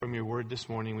from your word this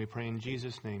morning. We pray in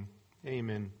Jesus' name.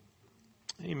 Amen.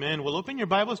 Amen. We'll open your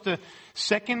Bibles to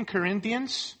 2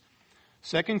 Corinthians.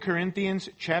 2 Corinthians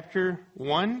chapter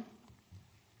 1.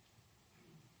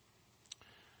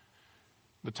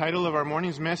 The title of our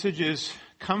morning's message is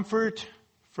Comfort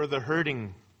for the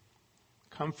Hurting.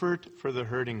 Comfort for the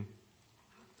Hurting.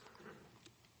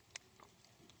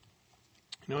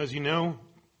 As you know,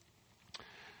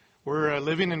 we're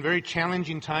living in very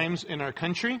challenging times in our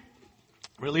country.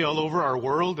 Really all over our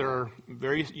world, there are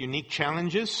very unique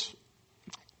challenges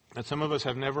that some of us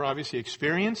have never obviously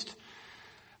experienced,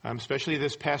 especially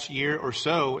this past year or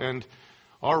so. And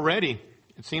already,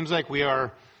 it seems like we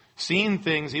are seeing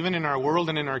things, even in our world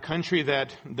and in our country,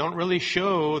 that don't really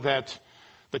show that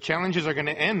the challenges are going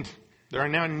to end. There are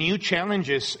now new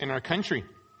challenges in our country.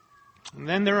 And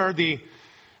then there are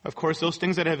of course, those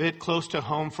things that have hit close to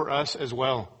home for us as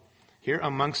well. Here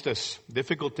amongst us,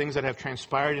 difficult things that have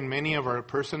transpired in many of our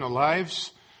personal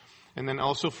lives, and then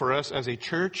also for us as a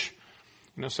church.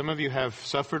 Some of you have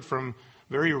suffered from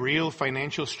very real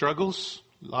financial struggles,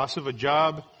 loss of a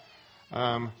job,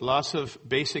 loss of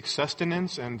basic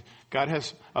sustenance, and God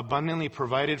has abundantly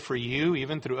provided for you,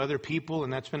 even through other people,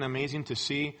 and that's been amazing to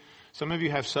see. Some of you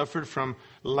have suffered from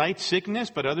light sickness,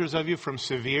 but others of you from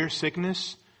severe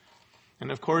sickness.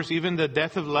 And of course, even the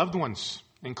death of loved ones,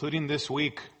 including this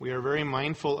week. We are very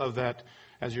mindful of that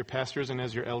as your pastors and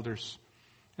as your elders.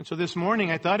 And so this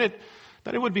morning, I thought it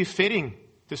would be fitting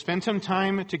to spend some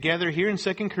time together here in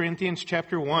 2 Corinthians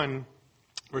chapter 1,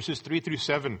 verses 3 through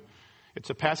 7.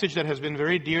 It's a passage that has been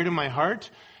very dear to my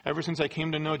heart ever since I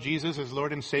came to know Jesus as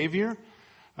Lord and Savior.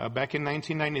 Back in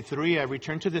 1993, I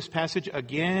returned to this passage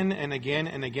again and again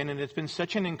and again, and it's been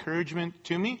such an encouragement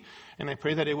to me, and I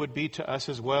pray that it would be to us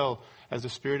as well as the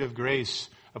Spirit of grace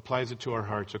applies it to our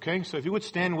hearts, okay? So if you would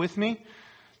stand with me,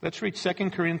 let's read 2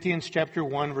 Corinthians chapter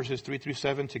 1, verses 3 through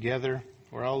 7 together,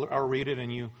 or I'll read it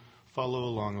and you follow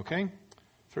along, okay?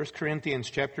 1 Corinthians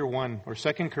chapter 1, or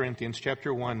 2 Corinthians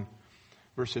chapter 1,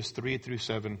 verses 3 through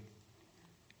 7.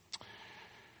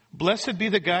 Blessed be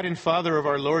the God and Father of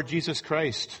our Lord Jesus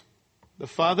Christ, the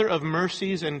Father of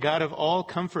mercies and God of all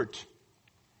comfort,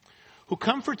 who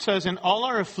comforts us in all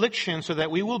our affliction so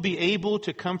that we will be able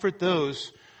to comfort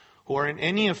those who are in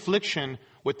any affliction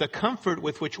with the comfort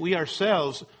with which we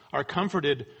ourselves are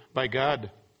comforted by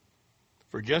God.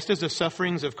 For just as the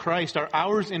sufferings of Christ are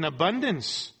ours in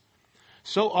abundance,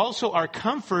 so also our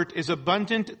comfort is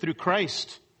abundant through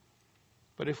Christ.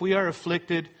 But if we are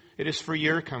afflicted, it is for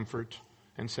your comfort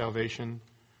and salvation.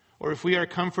 Or if we are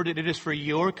comforted, it is for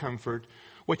your comfort,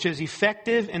 which is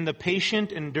effective in the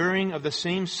patient enduring of the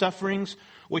same sufferings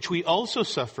which we also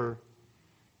suffer.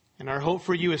 And our hope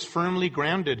for you is firmly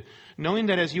grounded, knowing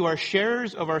that as you are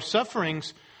sharers of our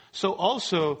sufferings, so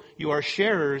also you are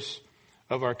sharers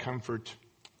of our comfort.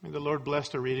 May the Lord bless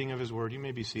the reading of His word. You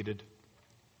may be seated.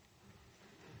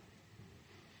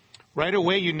 Right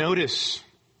away you notice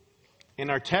in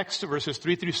our text, verses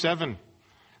 3 through 7,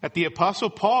 that the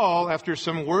Apostle Paul, after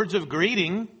some words of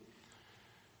greeting,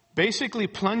 basically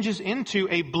plunges into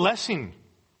a blessing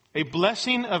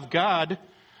of God,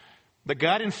 the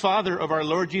God and Father of our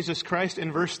Lord Jesus Christ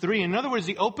in verse 3. In other words,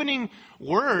 the opening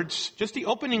words, just the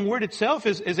opening word itself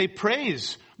is a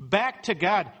praise back to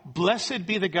God. Blessed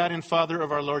be the God and Father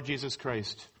of our Lord Jesus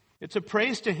Christ. It's a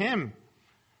praise to Him.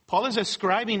 Paul is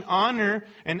ascribing honor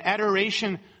and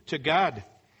adoration to God.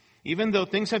 Even though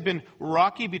things have been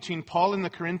rocky between Paul and the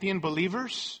Corinthian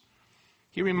believers,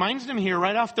 he reminds them here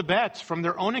right off the bat from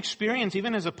their own experience,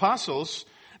 even as apostles,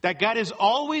 that God is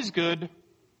always good,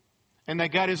 and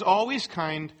that God is always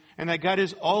kind, and that God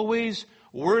is always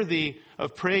worthy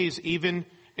of praise, even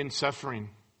in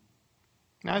suffering.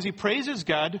 Now, as he praises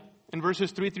God in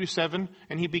verses 3 through 7,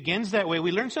 and he begins that way,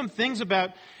 we learn some things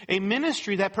about a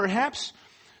ministry that perhaps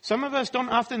some of us don't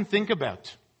often think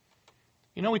about.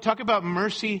 We talk about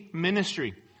mercy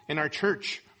ministry in our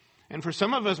church. And for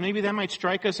some of us, maybe that might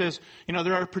strike us as,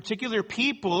 there are particular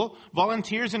people,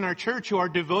 volunteers in our church who are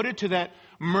devoted to that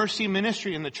mercy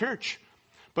ministry in the church.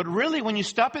 But really, when you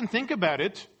stop and think about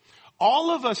it, all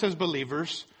of us as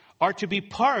believers are to be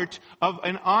part of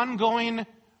an ongoing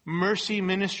mercy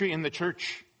ministry in the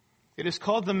church. It is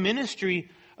called the ministry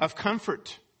of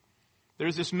comfort.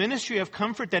 There's this ministry of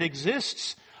comfort that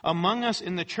exists among us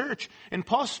in the church. And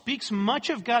Paul speaks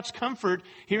much of God's comfort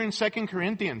here in 2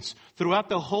 Corinthians throughout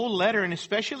the whole letter, and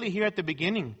especially here at the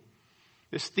beginning.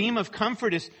 This theme of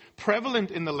comfort is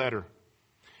prevalent in the letter.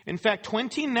 In fact,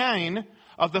 29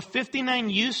 of the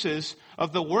 59 uses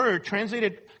of the word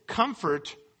translated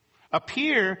comfort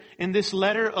appear in this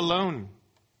letter alone.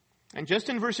 And just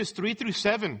in verses 3 through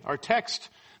 7, our text,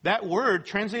 That word,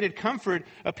 translated comfort,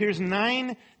 appears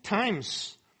 9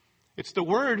 times. It's the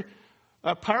word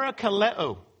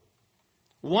parakaleo,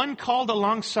 one called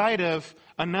alongside of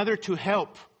another to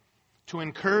help, to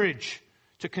encourage,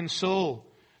 to console,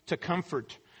 to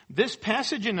comfort. This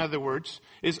passage, in other words,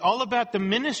 is all about the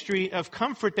ministry of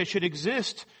comfort that should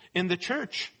exist in the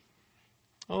church.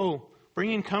 Oh,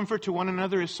 bringing comfort to one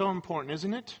another is so important,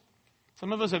 isn't it?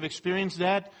 Some of us have experienced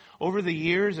that over the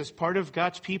years as part of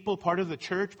God's people, part of the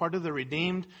church, part of the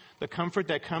redeemed, the comfort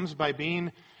that comes by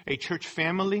being a church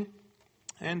family.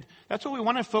 And that's what we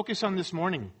want to focus on this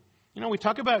morning. You know, we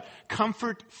talk about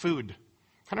comfort food.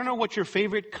 I don't know what your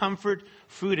favorite comfort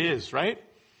food is, right?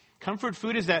 Comfort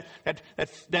food is that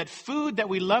food that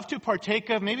we love to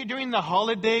partake of, maybe during the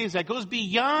holidays, that goes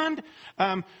beyond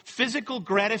physical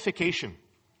gratification.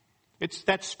 It's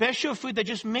that special food that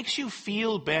just makes you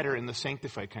feel better in the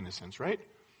sanctified kind of sense, right?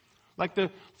 Like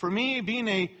for me, being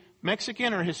a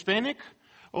Mexican or Hispanic,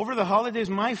 over the holidays,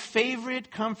 my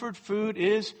favorite comfort food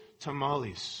is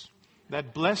tamales.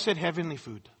 That blessed heavenly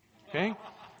food. Okay?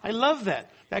 I love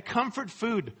that comfort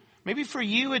food. Maybe for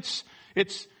you it's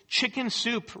chicken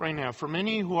soup right now for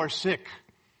many who are sick.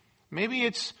 Maybe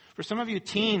it's for some of you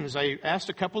teens. I asked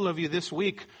a couple of you this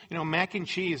week, mac and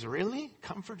cheese. Really?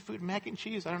 Comfort food, mac and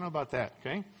cheese? I don't know about that,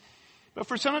 okay? But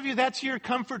for some of you, that's your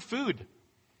comfort food.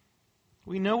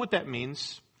 We know what that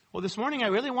means. Well, this morning I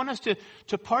really want us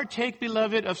to partake,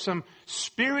 beloved, of some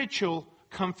spiritual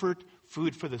comfort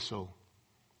food for the soul.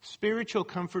 Spiritual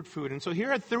comfort food. And so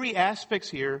here are 3 aspects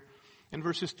here in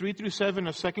verses 3 through 7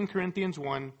 of 2 Corinthians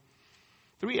 1.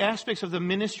 3 aspects of the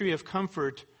ministry of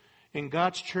comfort in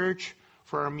God's church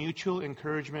for our mutual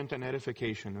encouragement and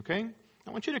edification, okay?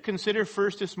 I want you to consider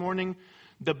first this morning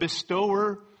the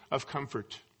bestower of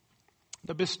comfort.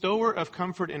 The bestower of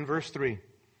comfort in verse 3.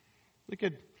 Look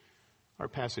at our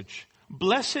passage.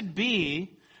 Blessed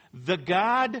be the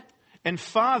God and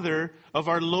Father of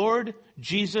our Lord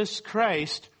Jesus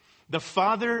Christ, the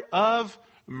Father of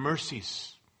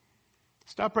mercies.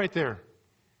 Stop right there.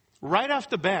 Right off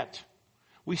the bat,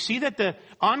 we see that the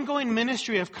ongoing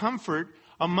ministry of comfort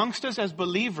amongst us as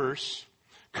believers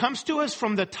comes to us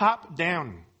from the top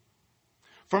down,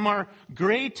 from our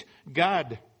great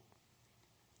God.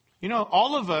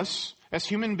 All of us as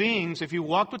human beings, if you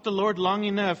walk with the Lord long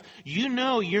enough, you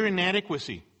know your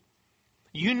inadequacy.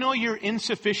 You know your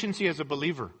insufficiency as a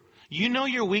believer. You know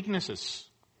your weaknesses.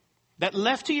 That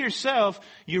left to yourself,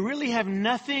 you really have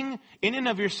nothing in and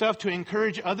of yourself to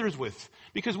encourage others with.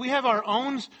 Because we have our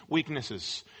own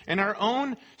weaknesses and our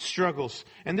own struggles.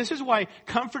 And this is why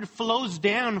comfort flows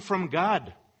down from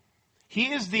God.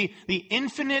 He is the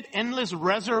infinite, endless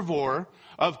reservoir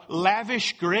of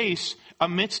lavish grace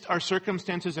amidst our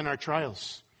circumstances and our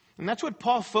trials. And that's what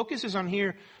Paul focuses on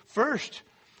here first.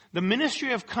 The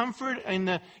ministry of comfort in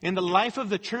the life of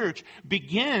the church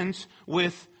begins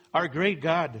with our great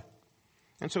God.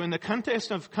 And so in the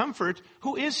context of comfort,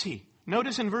 who is He?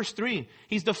 Notice in verse 3,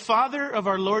 He's the Father of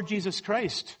our Lord Jesus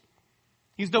Christ.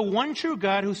 He's the one true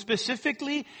God who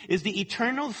specifically is the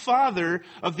eternal Father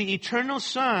of the eternal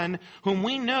Son, whom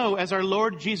we know as our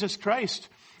Lord Jesus Christ.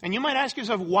 And you might ask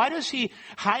yourself, why does He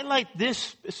highlight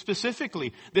this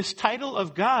specifically, this title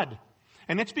of God?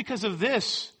 And it's because of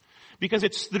this. Because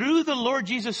it's through the Lord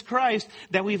Jesus Christ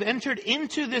that we've entered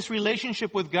into this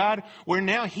relationship with God, where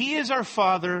now He is our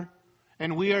Father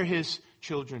and we are His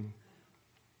children.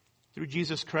 Through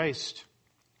Jesus Christ.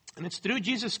 And it's through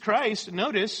Jesus Christ,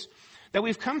 notice, that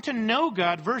we've come to know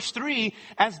God, verse 3,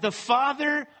 as the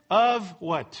Father of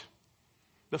what?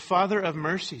 The Father of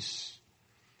mercies.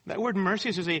 That word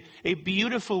mercies is a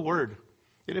beautiful word.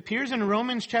 It appears in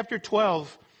Romans chapter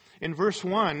 12 in verse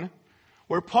 1,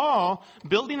 where Paul,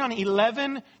 building on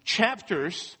 11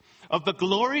 chapters of the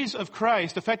glories of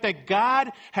Christ, the fact that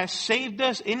God has saved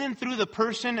us in and through the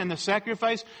person and the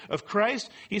sacrifice of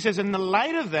Christ, he says, in the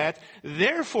light of that,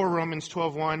 therefore, Romans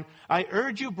 12:1, I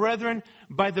urge you, brethren,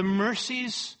 by the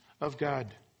mercies of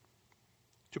God,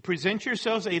 to present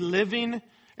yourselves a living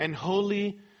and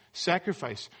holy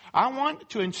sacrifice. I want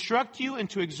to instruct you and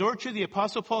to exhort you, the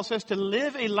Apostle Paul says, to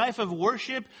live a life of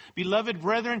worship, beloved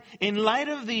brethren, in light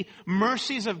of the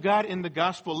mercies of God in the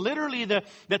gospel. Literally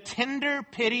the tender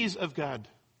pities of God.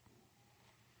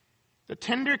 The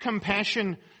tender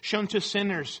compassion shown to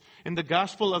sinners in the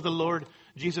gospel of the Lord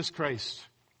Jesus Christ.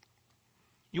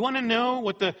 You want to know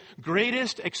what the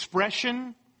greatest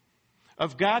expression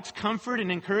of God's comfort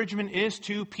and encouragement is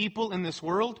to people in this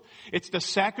world? It's the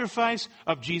sacrifice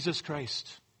of Jesus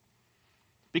Christ.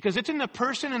 Because it's in the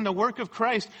person and the work of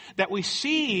Christ that we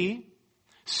see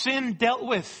sin dealt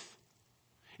with.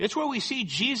 It's where we see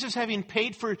Jesus having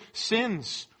paid for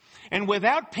sins. And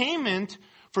without payment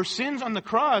for sins on the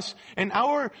cross and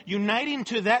our uniting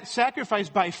to that sacrifice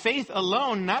by faith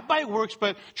alone, not by works,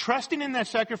 but trusting in that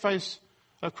sacrifice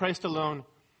of Christ alone,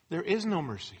 there is no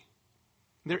mercy.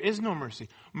 There is no mercy.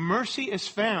 Mercy is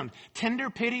found. Tender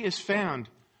pity is found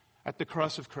at the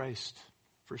cross of Christ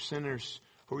for sinners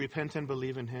who repent and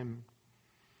believe in him.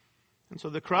 And so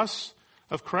the cross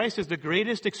of Christ is the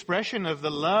greatest expression of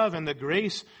the love and the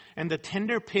grace and the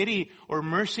tender pity or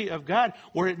mercy of God.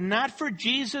 Were it not for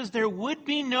Jesus, there would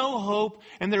be no hope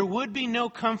and there would be no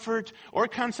comfort or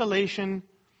consolation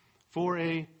for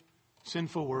a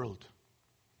sinful world.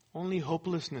 Only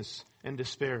hopelessness and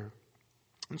despair.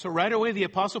 And so right away, the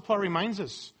Apostle Paul reminds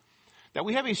us that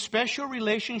we have a special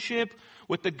relationship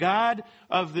with the God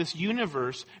of this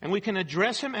universe, and we can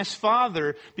address him as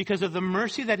Father because of the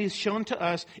mercy that he's shown to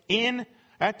us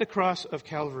at the cross of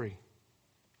Calvary.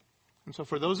 And so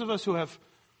for those of us who have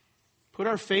put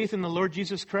our faith in the Lord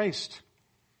Jesus Christ,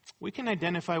 we can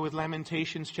identify with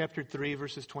Lamentations chapter 3,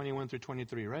 verses 21 through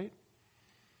 23, right?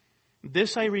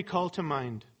 This I recall to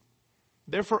mind.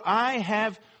 Therefore I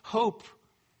have hope.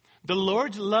 The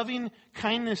Lord's loving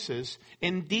kindnesses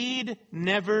indeed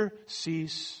never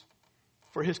cease,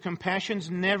 for his compassions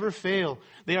never fail.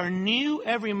 They are new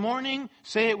every morning.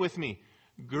 Say it with me.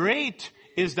 Great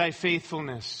is thy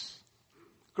faithfulness.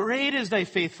 Great is thy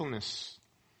faithfulness.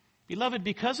 Beloved,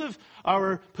 because of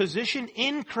our position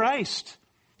in Christ,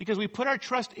 because we put our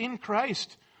trust in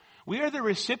Christ, we are the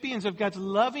recipients of God's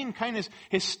loving kindness,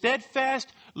 his steadfast,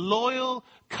 loyal,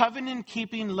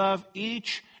 covenant-keeping love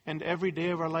each and every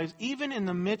day of our lives, even in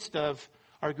the midst of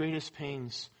our greatest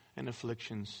pains and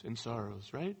afflictions and sorrows,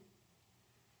 right?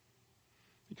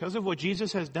 Because of what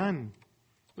Jesus has done,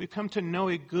 we've come to know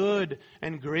a good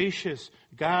and gracious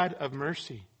God of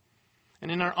mercy.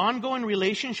 And in our ongoing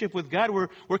relationship with God,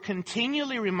 we're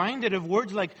continually reminded of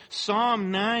words like Psalm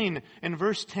 9 and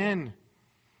verse 10,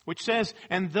 which says,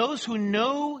 and those who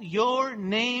know your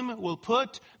name will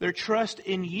put their trust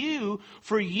in you,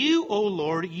 for you, O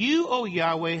Lord, you, O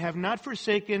Yahweh, have not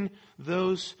forsaken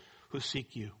those who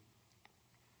seek you.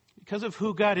 Because of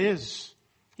who God is,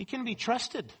 he can be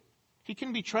trusted. He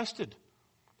can be trusted.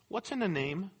 What's in a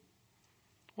name?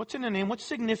 What's in a name? What's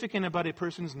significant about a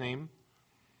person's name?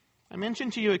 I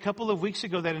mentioned to you a couple of weeks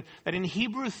ago that in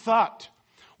Hebrew thought,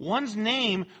 one's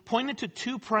name pointed to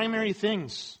two primary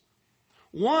things.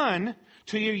 One,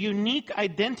 to your unique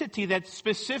identity that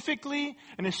specifically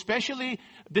and especially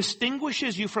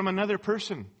distinguishes you from another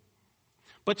person.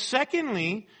 But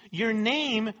secondly, your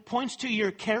name points to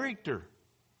your character,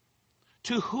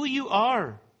 to who you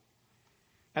are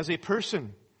as a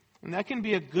person. And that can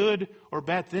be a good or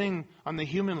bad thing on the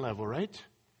human level, right?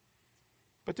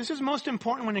 But this is most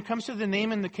important when it comes to the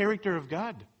name and the character of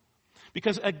God.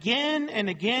 Because again and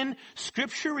again,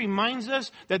 Scripture reminds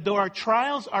us that though our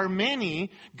trials are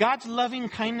many, God's loving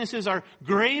kindnesses are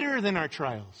greater than our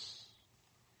trials.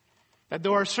 That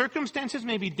though our circumstances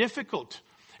may be difficult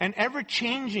and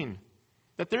ever-changing,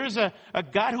 that there is a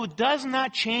God who does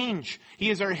not change. He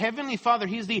is our Heavenly Father.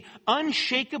 He is the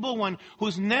unshakable one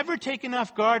who's never taken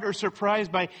off guard or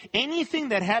surprised by anything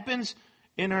that happens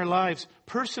in our lives,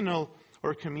 personal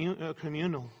or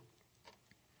communal.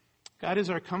 God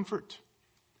is our comfort.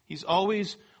 He's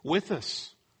always with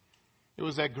us. It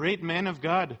was that great man of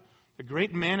God, the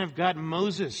great man of God,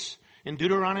 Moses, in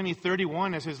Deuteronomy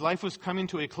 31, as his life was coming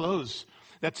to a close,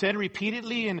 that said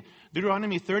repeatedly in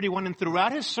Deuteronomy 31 and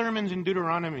throughout his sermons in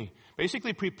Deuteronomy,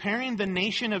 basically preparing the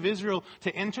nation of Israel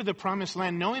to enter the promised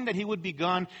land, knowing that he would be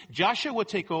gone, Joshua would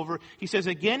take over. He says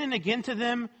again and again to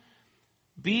them,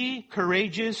 be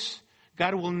courageous.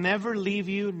 God will never leave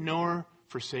you nor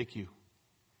forsake you.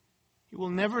 He will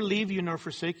never leave you nor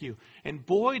forsake you. And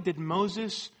boy, did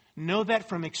Moses know that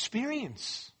from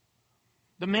experience.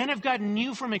 The man of God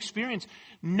knew from experience.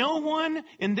 No one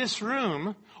in this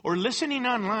room or listening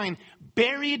online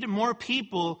buried more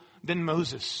people than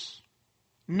Moses.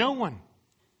 No one.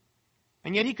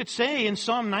 And yet he could say in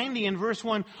Psalm 90 in verse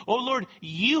 1, "O Lord,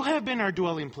 you have been our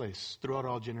dwelling place throughout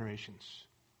all generations.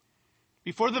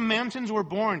 Before the mountains were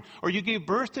born, or you gave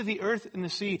birth to the earth and the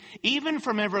sea, even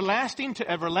from everlasting to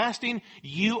everlasting,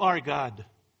 you are God."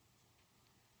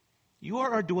 You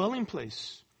are our dwelling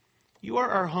place. You are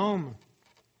our home.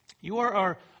 You are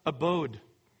our abode.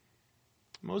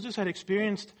 Moses had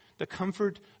experienced the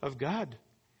comfort of God.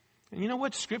 And you know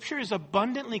what? Scripture is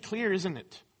abundantly clear, isn't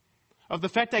it? Of the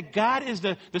fact that God is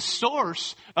the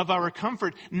source of our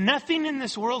comfort. Nothing in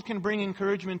this world can bring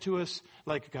encouragement to us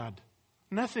like God.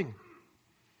 Nothing.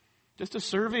 Just a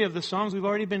survey of the songs we've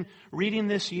already been reading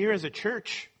this year as a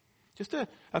church. Just a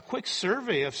quick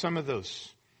survey of some of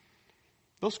those.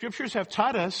 Those scriptures have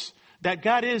taught us that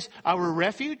God is our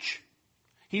refuge.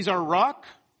 He's our rock.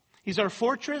 He's our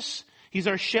fortress. He's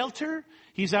our shelter.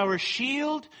 He's our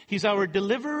shield. He's our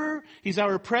deliverer. He's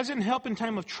our present help in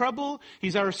time of trouble.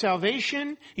 He's our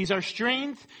salvation. He's our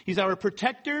strength. He's our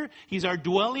protector. He's our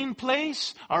dwelling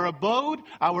place, our abode,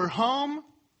 our home.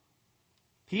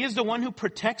 He is the one who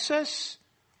protects us.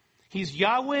 He's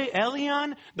Yahweh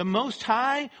Elyon, the Most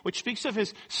High, which speaks of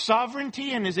His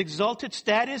sovereignty and His exalted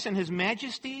status and His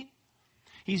majesty.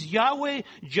 He's Yahweh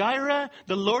Jireh,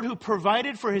 the Lord who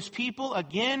provided for His people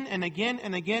again and again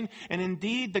and again. And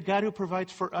indeed, the God who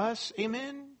provides for us.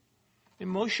 Amen.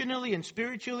 Emotionally and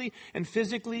spiritually and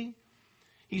physically.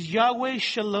 He's Yahweh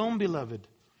Shalom, beloved.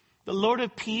 The Lord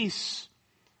of peace,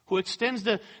 who extends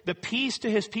the peace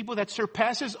to His people that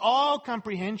surpasses all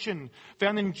comprehension,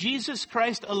 found in Jesus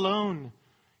Christ alone.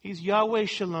 He's Yahweh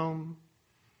Shalom.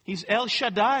 He's El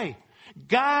Shaddai,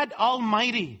 God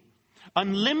Almighty,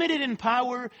 unlimited in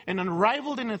power and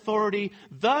unrivaled in authority.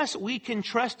 Thus we can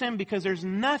trust Him because there's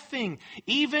nothing,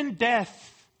 even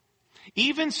death,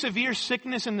 even severe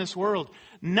sickness in this world,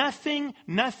 nothing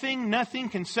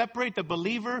can separate the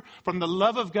believer from the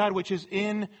love of God which is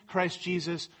in Christ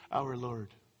Jesus our Lord.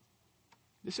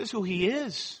 This is who He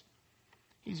is.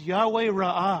 He's Yahweh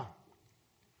Ra'ah,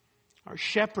 our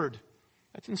shepherd.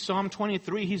 That's in Psalm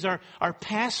 23. He's our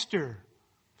pastor.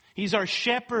 He's our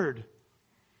shepherd.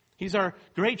 He's our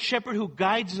great shepherd who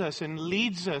guides us and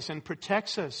leads us and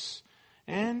protects us,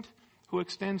 and who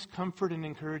extends comfort and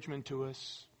encouragement to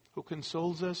us, who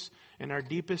consoles us in our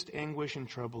deepest anguish and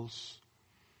troubles.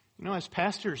 You know, as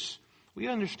pastors, we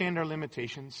understand our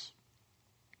limitations.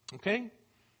 Okay?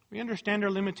 We understand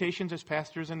our limitations as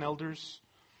pastors and elders.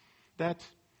 That,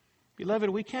 beloved,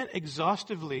 we can't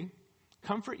exhaustively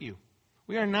comfort you.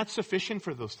 We are not sufficient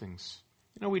for those things.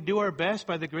 You know, we do our best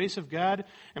by the grace of God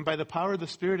and by the power of the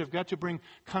Spirit of God to bring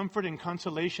comfort and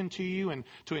consolation to you and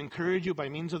to encourage you by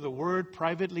means of the Word,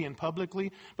 privately and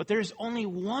publicly. But there's only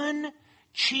one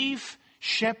chief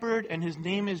shepherd, and His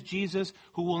name is Jesus,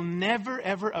 who will never,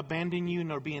 ever abandon you,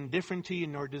 nor be indifferent to you,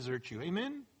 nor desert you.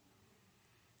 Amen?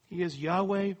 He is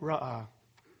Yahweh Ra'ah,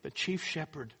 the chief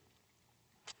shepherd.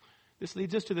 This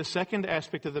leads us to the second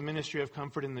aspect of the ministry of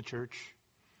comfort in the church.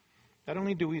 Not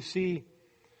only do we see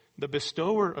the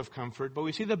bestower of comfort, but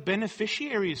we see the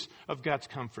beneficiaries of God's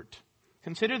comfort.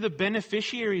 Consider the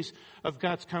beneficiaries of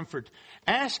God's comfort.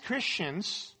 As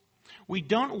Christians, we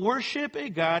don't worship a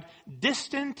God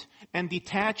distant and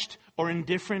detached or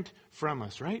indifferent from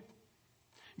us, right?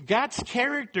 God's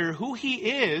character, who He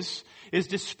is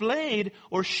displayed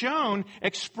or shown,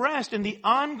 expressed in the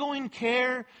ongoing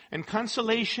care and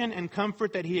consolation and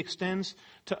comfort that He extends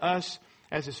to us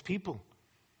as His people.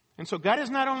 And so God is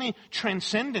not only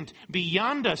transcendent,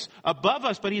 beyond us, above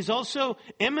us, but He's also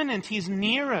immanent. He's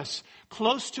near us,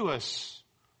 close to us.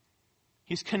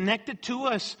 He's connected to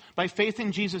us by faith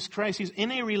in Jesus Christ. He's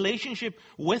in a relationship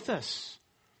with us.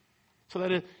 So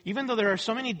that even though there are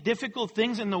so many difficult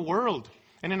things in the world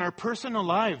and in our personal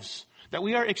lives that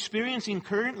we are experiencing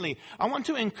currently, I want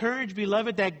to encourage,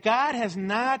 beloved, that God has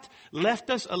not left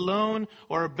us alone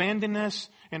or abandoned us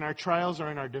in our trials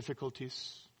or in our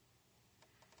difficulties.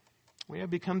 We have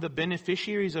become the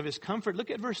beneficiaries of His comfort.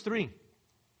 Look at verse 3.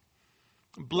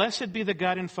 Blessed be the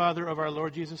God and Father of our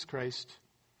Lord Jesus Christ,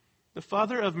 the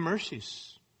Father of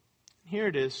mercies. Here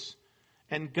it is.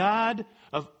 And God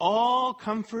of all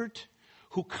comfort,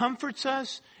 who comforts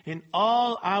us in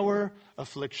all our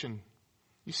affliction.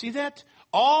 You see that?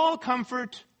 All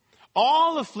comfort,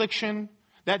 all affliction.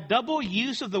 That double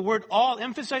use of the word all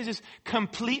emphasizes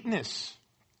completeness.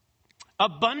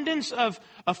 Abundance of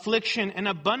affliction and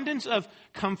abundance of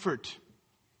comfort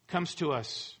comes to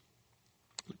us.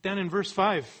 Look down in verse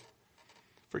 5.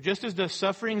 For just as the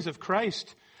sufferings of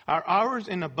Christ are ours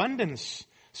in abundance,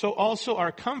 so also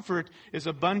our comfort is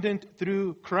abundant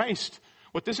through Christ.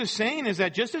 What this is saying is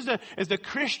that just as the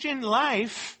Christian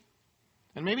life,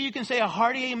 and maybe you can say a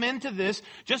hearty amen to this,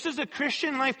 just as the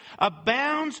Christian life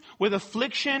abounds with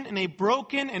affliction in a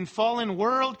broken and fallen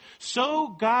world, so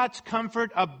God's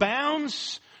comfort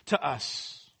abounds to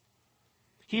us.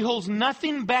 He holds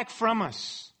nothing back from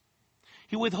us.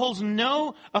 He withholds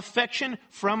no affection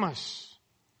from us.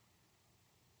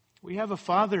 We have a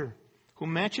Father who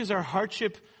matches our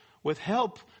hardship with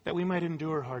help that we might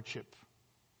endure hardship.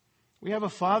 We have a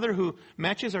Father who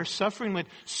matches our suffering with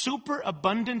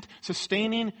superabundant,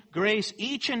 sustaining grace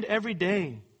each and every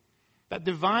day. That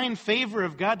divine favor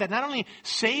of God that not only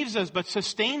saves us, but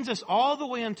sustains us all the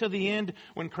way until the end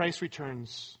when Christ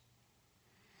returns.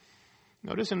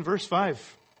 Notice in verse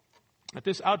 5 that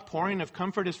this outpouring of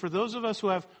comfort is for those of us who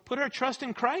have put our trust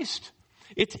in Christ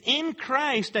It's in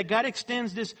Christ that God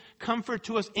extends this comfort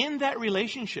to us in that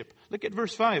relationship. Look at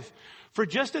verse 5. For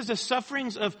just as the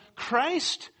sufferings of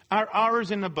Christ are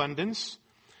ours in abundance,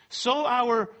 so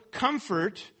our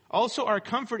comfort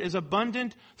is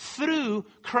abundant through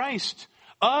Christ,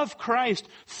 of Christ,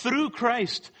 through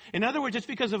Christ. In other words, it's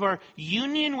because of our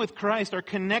union with Christ, our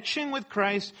connection with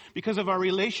Christ, because of our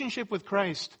relationship with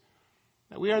Christ,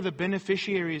 that we are the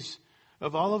beneficiaries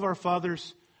of all of our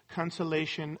Father's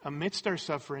consolation amidst our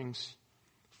sufferings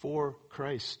for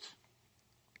Christ.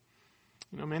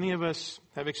 You know, many of us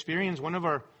have experienced one of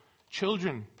our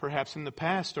children, perhaps in the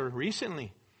past or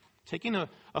recently, taking a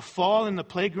fall in the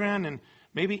playground and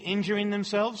maybe injuring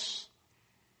themselves.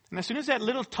 And as soon as that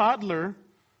little toddler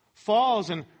falls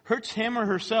and hurts him or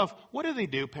herself, what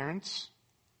do, parents?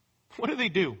 What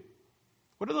do?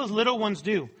 What do those little ones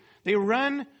do? They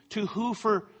run to who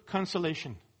for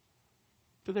consolation?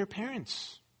 To their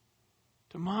parents.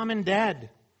 To mom and dad.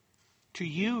 To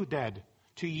you, dad.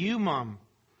 To you, mom.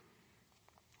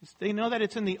 They know that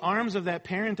it's in the arms of that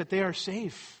parent that they are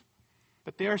safe,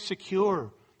 that they are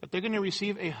secure, that they're going to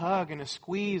receive a hug and a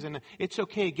squeeze and it's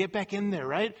okay, get back in there,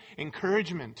 right?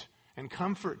 Encouragement and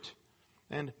comfort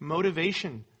and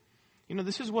motivation. You know,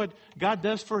 this is what God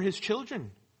does for His children.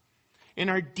 In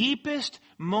our deepest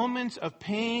moments of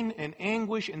pain and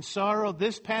anguish and sorrow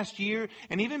this past year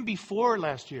and even before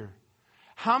last year,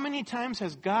 how many times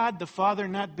has God the Father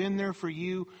not been there for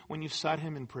you when you sought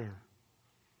Him in prayer?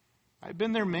 I've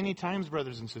been there many times,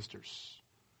 brothers and sisters.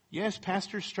 Yes,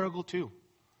 pastors struggle too.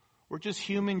 We're just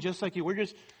human just like you. We're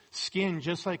just skin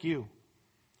just like you.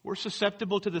 We're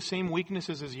susceptible to the same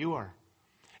weaknesses as you are.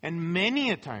 And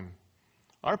many a time,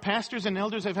 our pastors and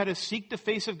elders have had to seek the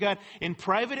face of God in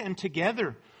private and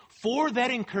together for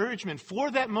that encouragement, for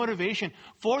that motivation,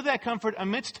 for that comfort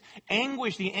amidst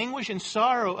anguish, the anguish and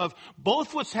sorrow of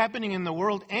both what's happening in the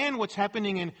world and what's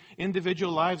happening in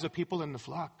individual lives of people in the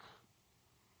flock.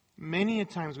 Many a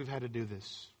times we've had to do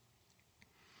this.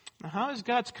 Now, how is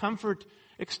God's comfort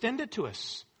extended to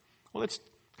us? Well, it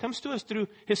comes to us through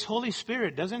His Holy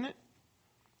Spirit, doesn't it?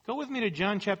 Go with me to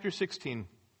John chapter 16.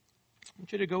 I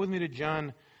want you to go with me to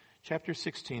John chapter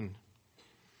 16.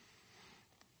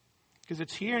 Because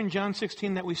it's here in John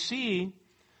 16 that we see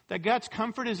that God's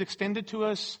comfort is extended to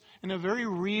us in a very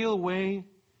real way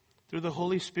through the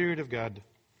Holy Spirit of God.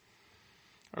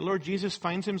 Our Lord Jesus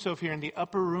finds Himself here in the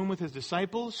upper room with His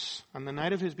disciples on the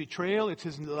night of His betrayal. It's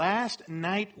His last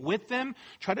night with them.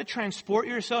 Try to transport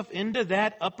yourself into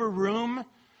that upper room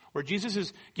where Jesus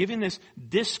is giving this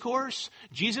discourse.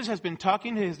 Jesus has been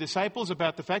talking to His disciples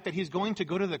about the fact that He's going to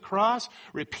go to the cross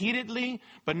repeatedly,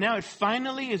 but now it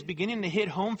finally is beginning to hit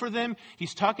home for them.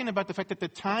 He's talking about the fact that the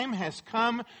time has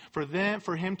come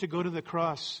for Him to go to the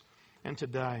cross and to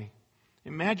die.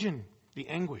 Imagine the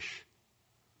anguish.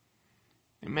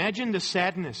 Imagine the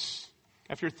sadness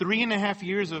after 3.5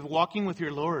 years of walking with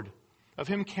your Lord, of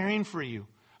Him caring for you,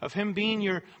 of Him being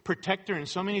your protector in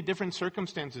so many different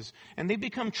circumstances. And they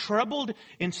become troubled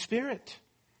in spirit.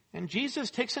 And Jesus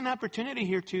takes an opportunity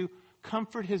here to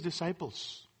comfort His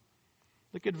disciples.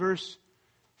 Look at verse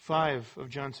 5 of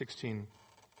John 16.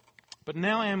 But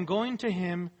now I am going to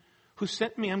Him who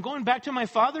sent me. I'm going back to my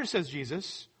Father, says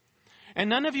Jesus.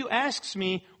 And none of you asks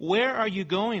me, where are you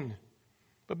going?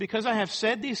 But because I have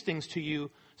said these things to you,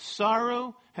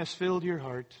 sorrow has filled your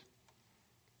heart.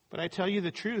 But I tell you the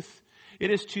truth,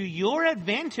 it is to your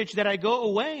advantage that I go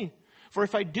away. For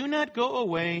if I do not go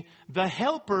away, the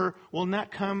Helper will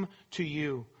not come to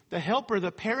you. The Helper,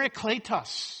 the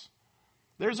Parakletos.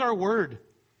 There's our word.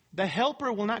 The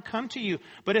Helper will not come to you.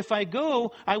 But if I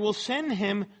go, I will send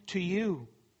Him to you.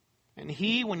 And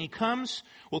He, when He comes,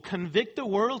 will convict the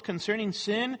world concerning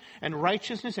sin and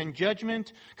righteousness and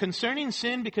judgment. Concerning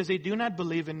sin, because they do not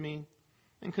believe in me.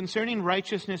 And concerning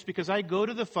righteousness, because I go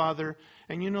to the Father,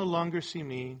 and you no longer see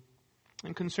me.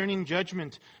 And concerning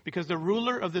judgment, because the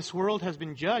ruler of this world has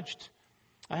been judged.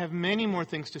 I have many more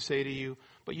things to say to you,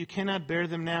 but you cannot bear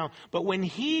them now. But when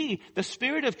He, the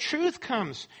Spirit of truth,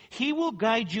 comes, He will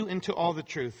guide you into all the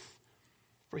truth.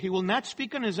 For He will not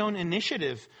speak on His own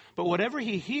initiative, but whatever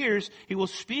He hears, He will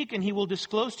speak and He will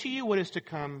disclose to you what is to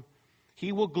come.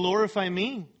 He will glorify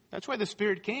me. That's why the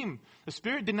Spirit came. The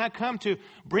Spirit did not come to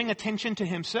bring attention to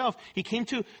Himself. He came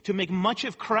to make much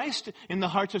of Christ in the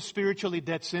hearts of spiritually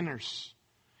dead sinners.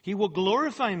 He will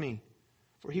glorify me,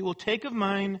 for He will take of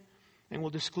mine and will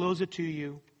disclose it to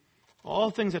you. All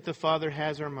things that the Father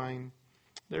has are mine.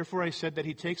 Therefore I said that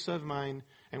He takes of mine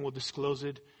and will disclose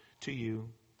it to you.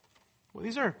 Well,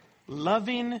 these are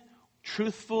loving,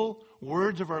 truthful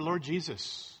words of our Lord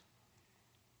Jesus.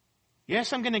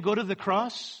 Yes, I'm going to go to the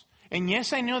cross. And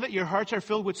yes, I know that your hearts are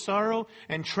filled with sorrow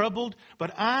and troubled,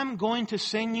 but I'm going to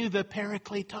send you the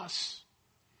Parakletos,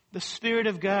 the Spirit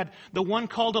of God, the one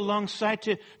called alongside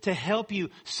to help you,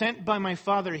 sent by my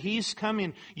Father. He's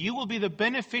coming. You will be the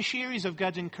beneficiaries of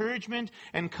God's encouragement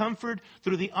and comfort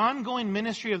through the ongoing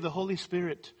ministry of the Holy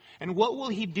Spirit. And what will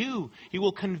He do? He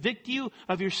will convict you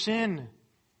of your sin.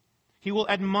 He will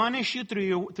admonish you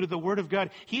through the Word of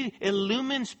God. He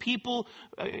illumines people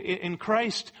in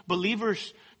Christ,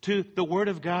 believers, to the Word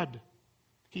of God.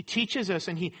 He teaches us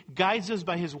and He guides us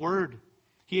by His Word.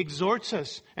 He exhorts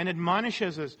us and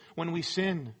admonishes us when we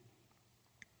sin.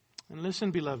 And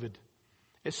listen, beloved,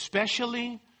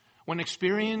 especially when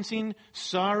experiencing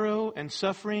sorrow and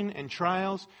suffering and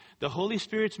trials, the Holy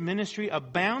Spirit's ministry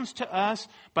abounds to us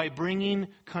by bringing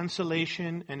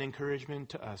consolation and encouragement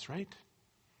to us, right?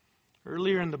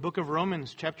 Earlier in the book of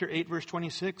Romans, chapter 8, verse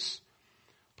 26,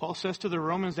 Paul says to the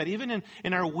Romans that even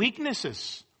in our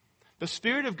weaknesses, the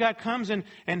Spirit of God comes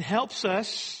and helps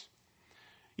us.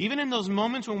 Even in those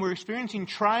moments when we're experiencing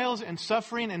trials and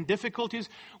suffering and difficulties,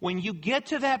 when you get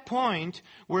to that point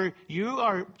where you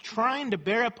are trying to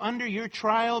bear up under your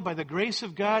trial by the grace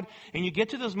of God, and you get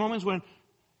to those moments when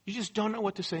you just don't know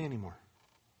what to say anymore.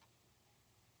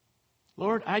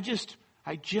 Lord,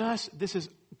 this is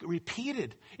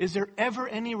repeated. Is there ever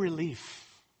any relief?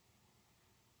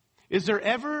 Is there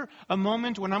ever a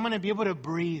moment when I'm going to be able to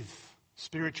breathe,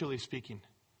 spiritually speaking?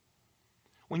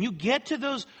 When you get to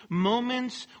those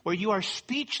moments where you are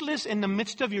speechless in the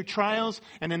midst of your trials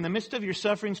and in the midst of your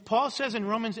sufferings, Paul says in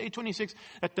Romans 8:26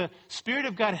 that the Spirit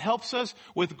of God helps us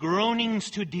with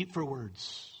groanings too deep for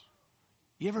words.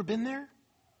 You ever been there?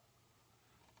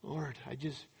 Lord,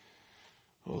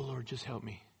 Lord, just help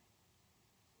me.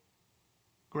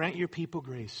 Grant your people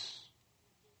grace.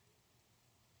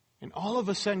 And all of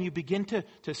a sudden you begin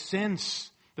to sense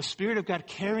the Spirit of God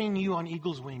carrying you on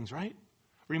eagle's wings, right?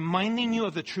 Reminding you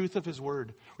of the truth of His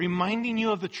Word. Reminding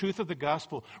you of the truth of the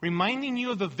gospel. Reminding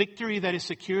you of the victory that is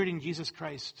secured in Jesus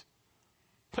Christ.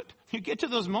 But you get to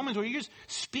those moments where you're just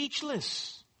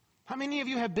speechless. How many of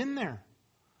you have been there?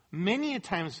 Many a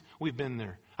times we've been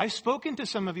there. I've spoken to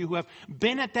some of you who have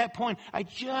been at that point. I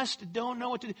just don't know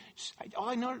what to do. All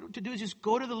I know to do is just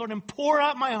go to the Lord and pour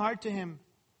out my heart to Him.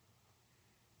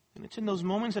 And it's in those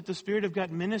moments that the Spirit of God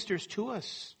ministers to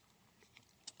us.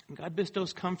 And God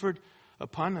bestows comfort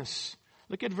upon us.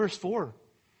 Look at verse 4.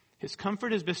 His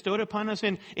comfort is bestowed upon us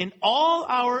in all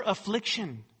our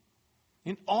affliction.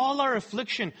 In all our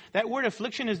affliction. That word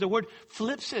affliction is the word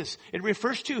phlipsis. It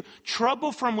refers to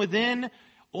trouble from within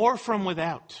or from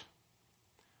without.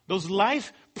 Those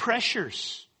life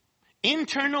pressures,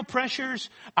 internal pressures,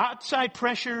 outside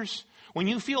pressures, when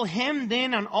you feel hemmed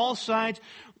in on all sides,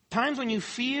 times when you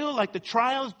feel like the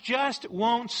trials just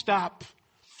won't stop.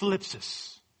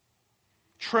 Phlipsis.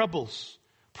 Troubles,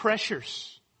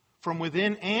 pressures from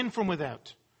within and from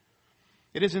without.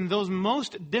 It is in those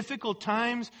most difficult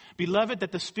times, beloved,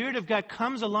 that the Spirit of God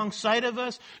comes alongside of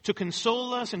us to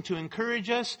console us and to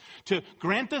encourage us, to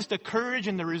grant us the courage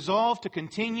and the resolve to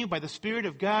continue by the Spirit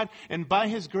of God and by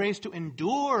His grace to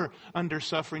endure under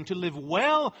suffering, to live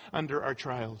well under our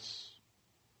trials.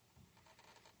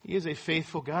 He is a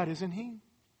faithful God, isn't He?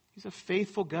 He's a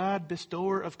faithful God,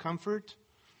 bestower of comfort.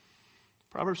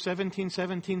 Proverbs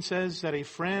 17:17 says that a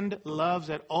friend loves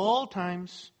at all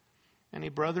times, and a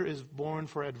brother is born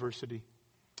for adversity.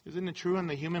 Isn't it true on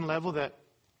the human level that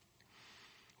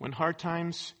when hard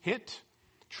times hit,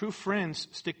 true friends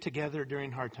stick together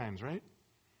during hard times, right?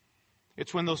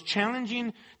 It's when those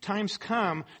challenging times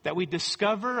come that we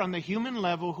discover on the human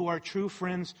level who our true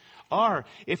friends are.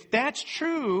 If that's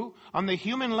true on the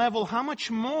human level, how much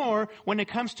more when it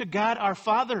comes to God our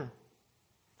Father?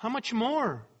 How much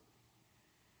more?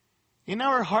 In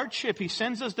our hardship, He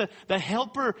sends us the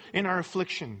helper in our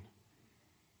affliction.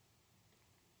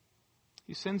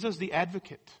 He sends us the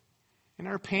advocate. In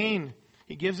our pain,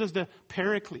 He gives us the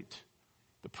paraclete,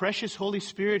 the precious Holy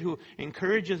Spirit who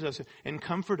encourages us and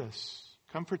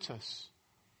comforts us.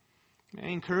 I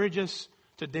encourage us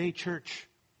today, church,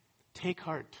 take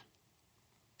heart.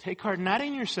 Take heart not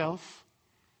in yourself,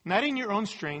 not in your own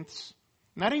strengths,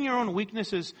 not in your own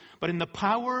weaknesses, but in the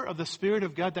power of the Spirit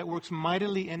of God that works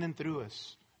mightily in and through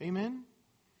us. Amen?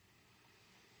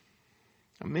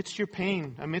 Amidst your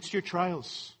pain, amidst your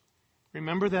trials,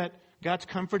 remember that God's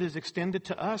comfort is extended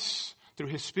to us through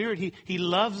His Spirit. He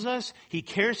loves us. He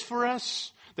cares for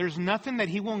us. There's nothing that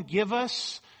He won't give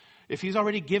us. If He's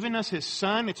already given us His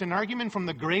Son, it's an argument from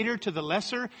the greater to the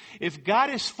lesser. If God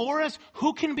is for us,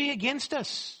 who can be against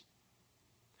us?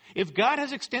 If God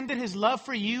has extended his love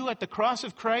for you at the cross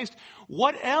of Christ,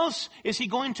 what else is he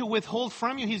going to withhold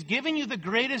from you? He's given you the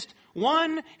greatest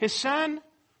one, his Son.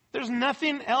 There's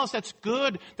nothing else that's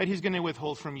good that he's going to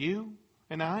withhold from you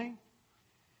and I.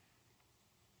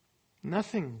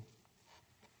 Nothing.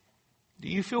 Do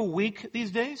you feel weak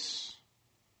these days?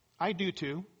 I do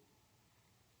too.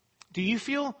 Do you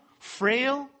feel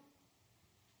frail?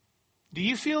 Do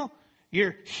you feel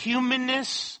your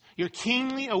humanness? You're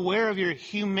keenly aware of your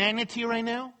humanity right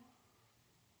now?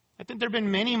 I think there have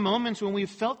been many moments when we've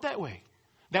felt that way,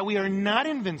 that we are not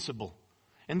invincible.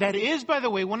 And that is, by the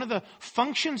way, one of the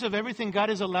functions of everything God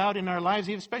has allowed in our lives,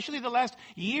 especially the last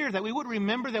year, that we would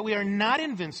remember that we are not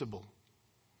invincible,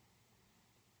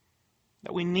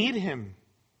 that we need him.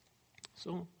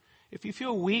 So if you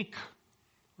feel weak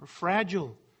or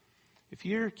fragile, if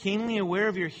you're keenly aware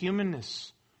of your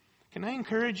humanness, can I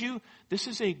encourage you? This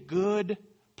is a good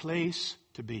place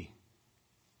to be.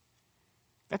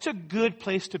 That's a good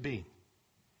place to be.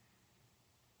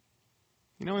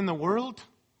 You know, in the world,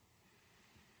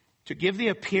 to give the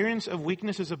appearance of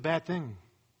weakness is a bad thing.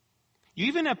 You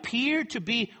even appear to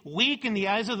be weak in the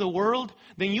eyes of the world,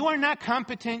 then you are not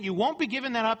competent. You won't be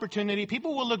given that opportunity.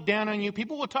 People will look down on you.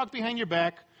 People will talk behind your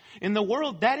back. In the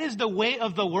world, that is the way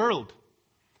of the world.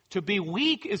 To be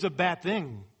weak is a bad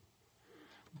thing.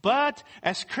 But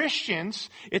as Christians,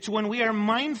 it's when we are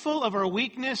mindful of our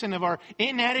weakness and of our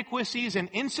inadequacies and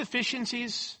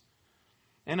insufficiencies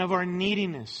and of our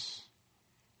neediness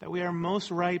that we are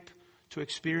most ripe to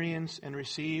experience and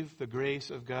receive the grace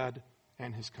of God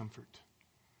and his comfort.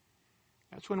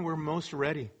 That's when we're most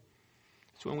ready.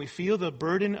 It's when we feel the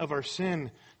burden of our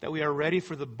sin that we are ready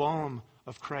for the balm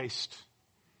of Christ.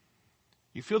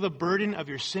 You feel the burden of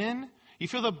your sin? You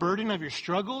feel the burden of your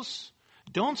struggles?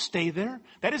 Don't stay there.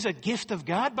 That is a gift of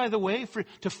God, by the way.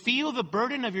 To feel the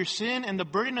burden of your sin and the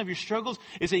burden of your struggles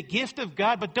is a gift of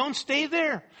God. But don't stay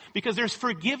there, because there's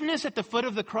forgiveness at the foot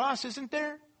of the cross, isn't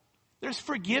there? There's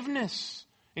forgiveness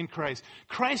in Christ.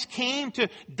 Christ came to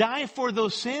die for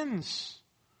those sins.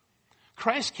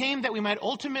 Christ came that we might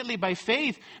ultimately, by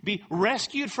faith, be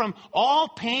rescued from all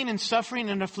pain and suffering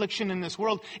and affliction in this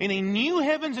world, in a new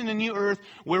heavens and a new earth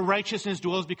where righteousness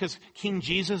dwells, because King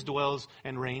Jesus dwells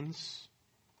and reigns.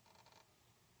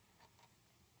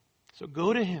 So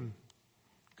go to him.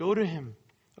 Go to him.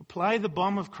 Apply the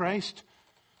balm of Christ,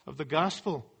 of the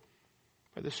gospel,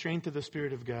 by the strength of the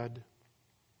Spirit of God.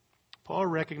 Paul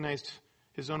recognized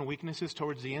his own weaknesses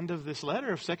towards the end of this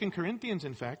letter of 2 Corinthians,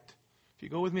 in fact. If you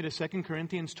go with me to 2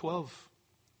 Corinthians 12,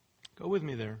 go with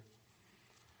me there.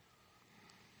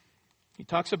 He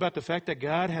talks about the fact that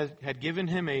God had given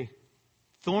him a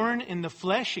thorn in the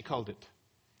flesh, he called it.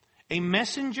 A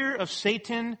messenger of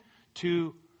Satan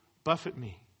to buffet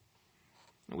me.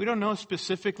 We don't know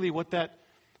specifically what that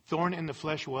thorn in the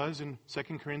flesh was in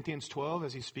 2 Corinthians 12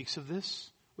 as he speaks of this.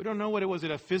 We don't know what it was. Was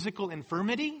it a physical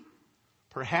infirmity?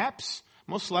 Perhaps.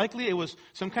 Most likely it was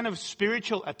some kind of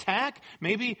spiritual attack.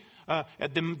 Maybe a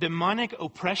demonic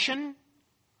oppression.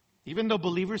 Even though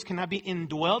believers cannot be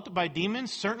indwelt by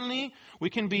demons, certainly we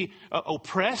can be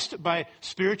oppressed by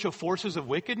spiritual forces of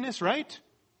wickedness, right?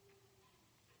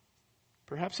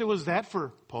 Perhaps it was that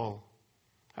for Paul.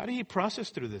 How did he process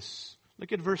through this?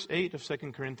 Look at verse 8 of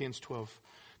 2 Corinthians 12.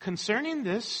 Concerning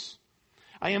this,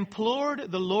 I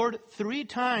implored the Lord 3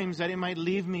 times that it might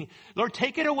leave me. Lord,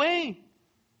 take it away.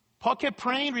 Paul kept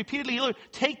praying repeatedly, Lord,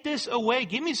 take this away.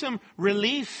 Give me some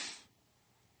relief.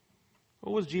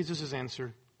 What was Jesus'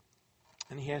 answer?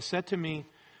 And he has said to me,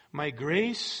 my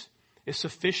grace is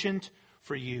sufficient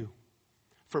for you,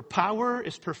 for power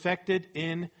is perfected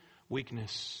in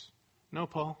weakness. No,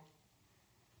 Paul,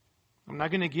 I'm not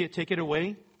going to take it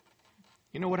away.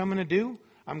 You know what I'm going to do?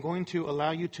 I'm going to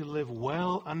allow you to live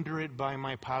well under it by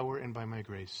my power and by my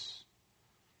grace.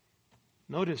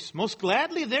 Notice, most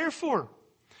gladly, therefore,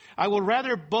 I will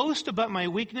rather boast about my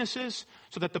weaknesses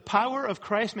so that the power of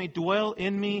Christ may dwell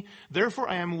in me. Therefore,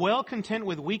 I am well content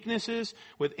with weaknesses,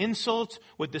 with insults,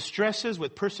 with distresses,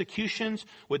 with persecutions,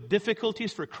 with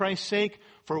difficulties for Christ's sake.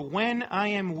 For when I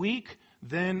am weak,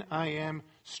 then I am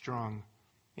strong.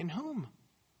 In whom?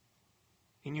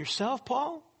 In yourself,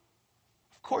 Paul?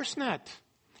 Of course not.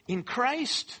 In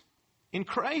Christ. In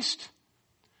Christ.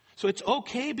 So it's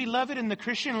okay, beloved, in the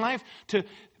Christian life to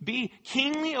be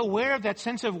keenly aware of that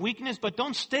sense of weakness, but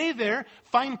don't stay there.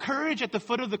 Find courage at the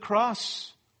foot of the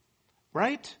cross.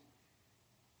 Right?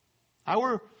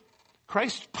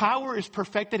 Christ's power is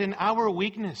perfected in our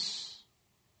weakness.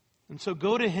 And so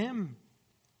go to him.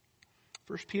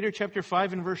 1 Peter chapter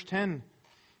 5 and verse 10.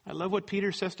 I love what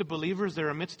Peter says to believers there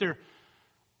amidst their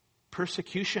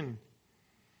persecution.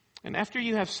 And after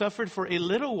you have suffered for a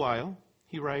little while,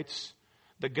 he writes,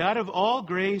 the God of all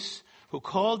grace, who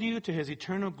called you to his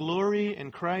eternal glory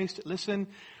in Christ, listen,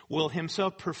 will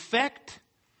himself perfect,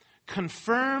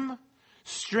 confirm,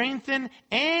 strengthen,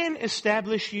 and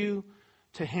establish you.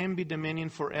 To him be dominion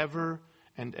forever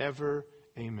and ever.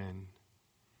 Amen.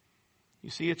 You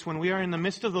see, it's when we are in the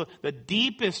midst of the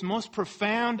deepest, most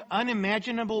profound,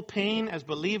 unimaginable pain as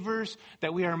believers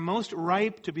that we are most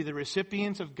ripe to be the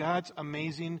recipients of God's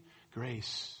amazing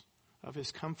grace, of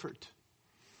his comfort.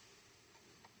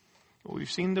 We've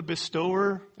seen the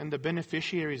bestower and the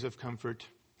beneficiaries of comfort.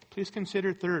 Please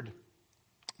consider third,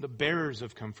 the bearers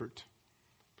of comfort.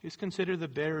 Please consider the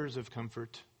bearers of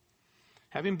comfort.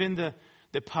 Having been the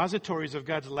depositories of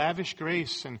God's lavish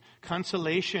grace and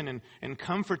consolation and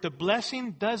comfort, the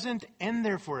blessing doesn't end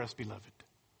there for us, beloved.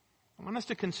 I want us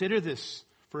to consider this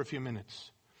for a few minutes.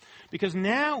 Because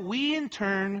now we in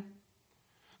turn,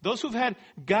 those who've had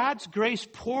God's grace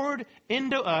poured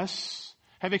into us,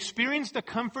 have experienced the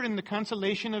comfort and the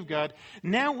consolation of God,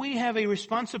 now we have a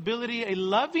responsibility, a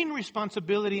loving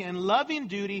responsibility and loving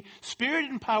duty,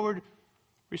 Spirit-empowered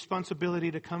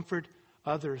responsibility to comfort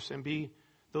others and be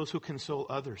those who console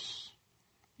others.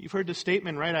 You've heard the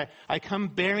statement, right? I come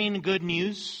bearing good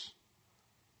news.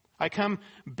 I come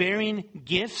bearing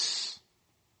gifts.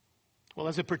 Well,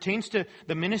 as it pertains to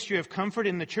the ministry of comfort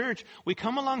in the church, we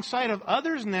come alongside of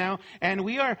others now, and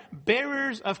we are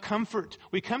bearers of comfort.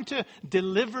 We come to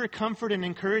deliver comfort and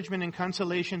encouragement and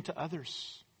consolation to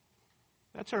others.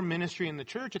 That's our ministry in the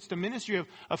church. It's the ministry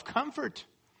of comfort.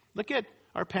 Look at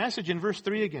our passage in verse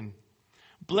 3 again.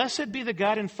 Blessed be the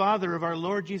God and Father of our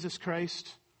Lord Jesus Christ,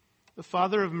 the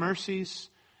Father of mercies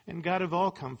and God of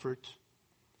all comfort,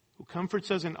 who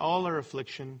comforts us in all our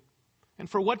affliction. And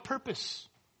for what purpose?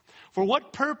 For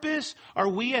what purpose are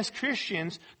we as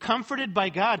Christians comforted by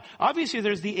God? Obviously,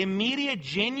 there's the immediate,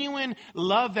 genuine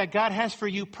love that God has for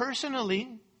you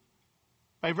personally.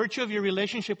 By virtue of your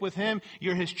relationship with him,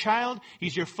 you're his child,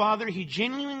 he's your father. He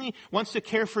genuinely wants to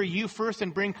care for you first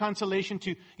and bring consolation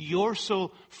to your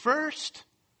soul first.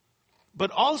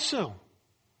 But also,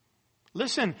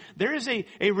 listen, there is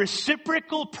a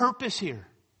reciprocal purpose here.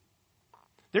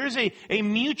 There is a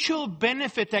mutual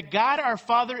benefit that God our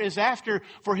Father is after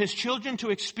for his children to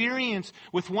experience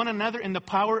with one another in the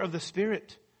power of the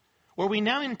Spirit. Where we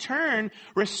now in turn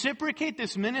reciprocate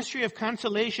this ministry of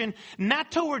consolation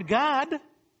not toward God,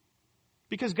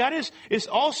 because God is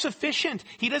all sufficient.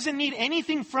 He doesn't need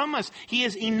anything from us. He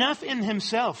is enough in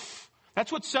himself.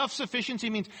 That's what self-sufficiency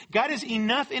means. God is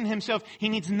enough in himself. He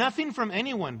needs nothing from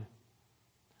anyone.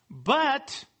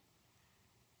 But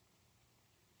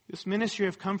this ministry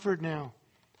of comfort now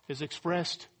is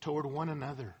expressed toward one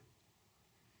another.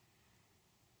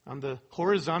 On the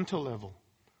horizontal level,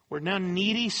 where now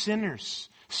needy sinners,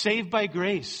 saved by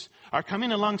grace, are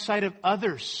coming alongside of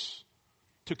others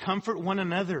to comfort one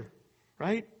another.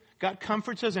 Right? God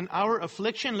comforts us in our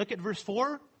affliction. Look at verse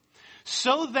 4.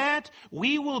 So that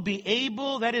we will be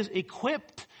able, that is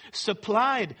equipped,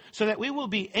 supplied, so that we will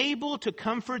be able to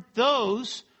comfort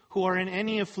those who are in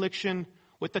any affliction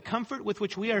with the comfort with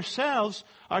which we ourselves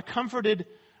are comforted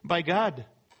by God.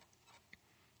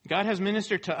 God has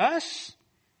ministered to us.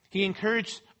 He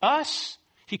encouraged us.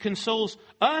 He consoles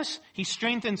us. He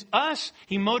strengthens us.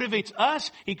 He motivates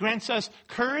us. He grants us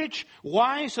courage.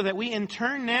 Why? So that we in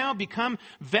turn now become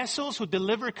vessels who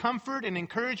deliver comfort and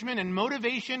encouragement and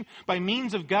motivation by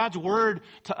means of God's word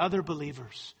to other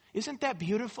believers. Isn't that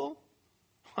beautiful?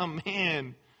 Oh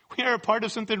man, we are a part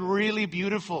of something really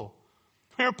beautiful.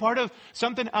 We are a part of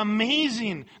something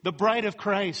amazing, the bride of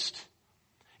Christ.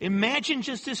 Imagine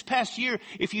just this past year,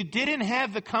 if you didn't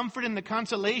have the comfort and the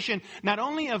consolation, not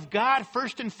only of God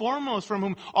first and foremost, from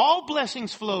whom all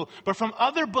blessings flow, but from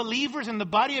other believers in the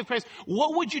body of Christ,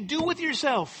 what would you do with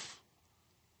yourself?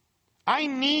 I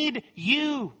need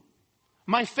you.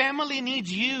 My family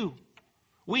needs you.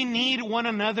 We need one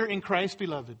another in Christ,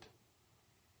 beloved.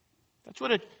 That's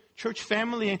what a church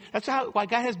family, that's why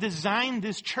God has designed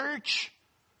this church.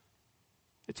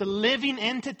 It's a living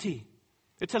entity.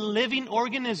 It's a living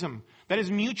organism that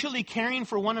is mutually caring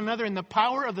for one another in the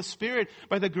power of the Spirit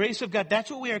by the grace of God.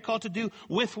 That's what we are called to do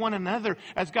with one another.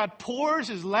 As God pours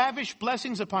his lavish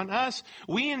blessings upon us,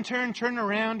 we in turn turn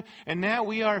around and now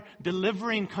we are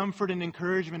delivering comfort and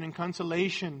encouragement and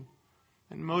consolation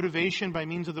and motivation by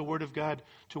means of the Word of God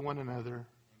to one another. Amen.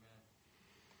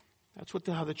 That's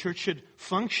how the church should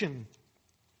function.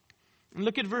 And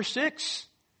look at verse 6.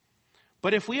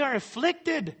 But if we are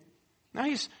afflicted, now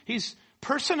he's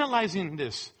personalizing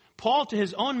this, Paul to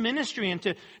his own ministry and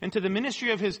to the ministry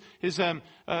of his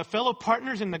fellow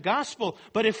partners in the gospel.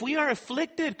 But if we are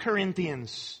afflicted,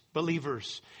 Corinthians,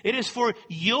 believers, it is for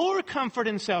your comfort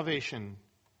and salvation.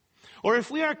 Or if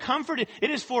we are comforted,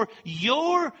 it is for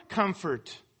your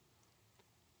comfort.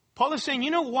 Paul is saying,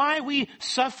 you know why we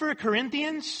suffer,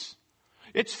 Corinthians?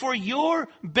 It's for your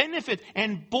benefit.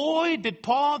 And boy, did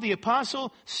Paul the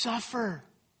apostle suffer.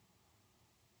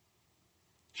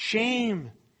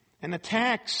 Shame and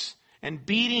attacks and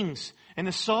beatings and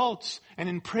assaults and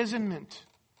imprisonment.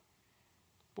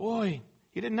 Boy,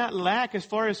 he did not lack as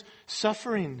far as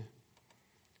suffering.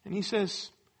 And he says,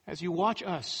 as you watch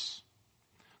us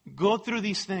go through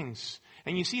these things,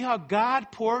 and you see how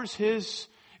God pours His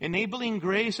enabling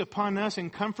grace upon us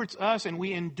and comforts us, and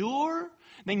we endure,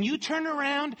 then you turn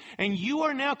around and you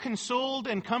are now consoled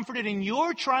and comforted in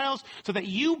your trials so that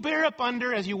you bear up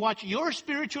under as you watch your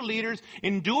spiritual leaders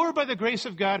endure by the grace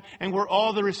of God, and we're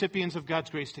all the recipients of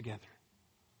God's grace together.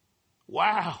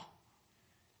 Wow.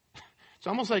 It's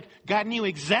almost like God knew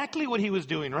exactly what He was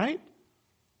doing, right?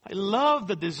 I love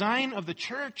the design of the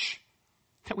church,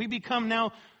 that we become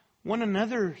now one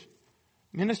another,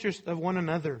 ministers of one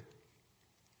another.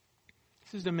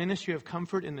 This is the ministry of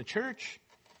comfort in the church.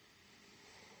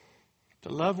 To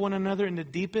love one another in the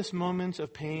deepest moments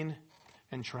of pain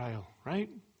and trial, right?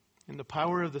 In the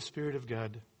power of the Spirit of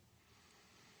God.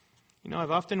 You know, I've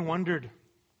often wondered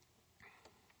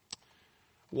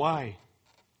why.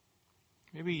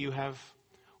 Maybe you have.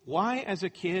 Why as a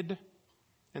kid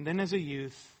and then as a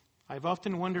youth, I've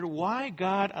often wondered why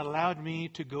God allowed me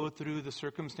to go through the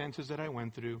circumstances that I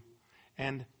went through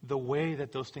and the way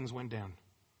that those things went down.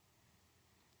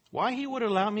 Why He would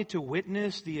allow me to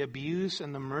witness the abuse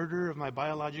and the murder of my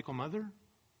biological mother.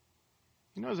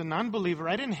 You know, as a non-believer,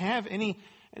 I didn't have any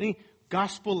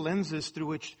gospel lenses through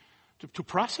which to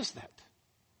process that.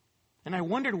 And I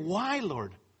wondered, why,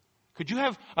 Lord? Could you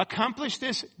have accomplished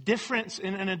this difference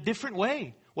in a different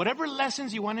way? Whatever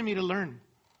lessons you wanted me to learn.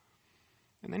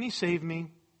 And then He saved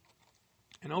me.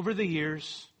 And over the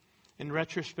years, in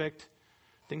retrospect,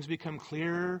 things become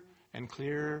clearer and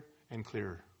clearer and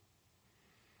clearer.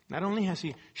 Not only has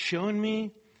He shown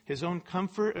me His own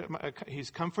comfort, He's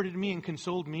comforted me and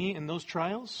consoled me in those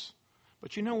trials.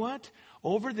 But you know what?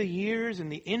 Over the years, in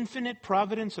the infinite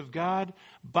providence of God,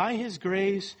 by His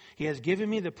grace, He has given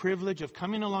me the privilege of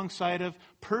coming alongside of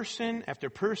person after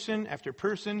person after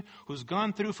person who's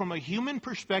gone through, from a human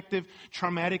perspective,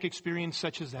 traumatic experience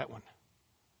such as that one.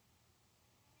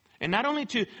 And not only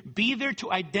to be there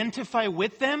to identify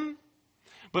with them,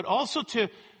 but also to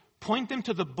point them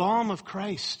to the balm of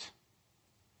Christ.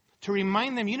 To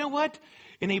remind them, you know what?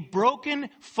 In a broken,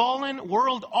 fallen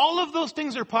world, all of those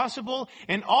things are possible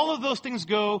and all of those things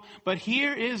go. But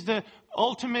here is the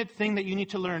ultimate thing that you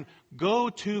need to learn. Go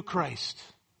to Christ.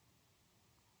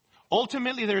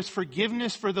 Ultimately, there is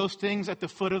forgiveness for those things at the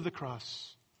foot of the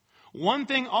cross. One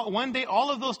day,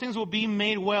 all of those things will be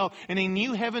made well in a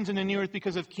new heavens and a new earth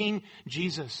because of King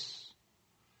Jesus.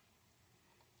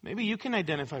 Maybe you can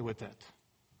identify with that.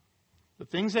 The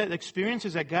things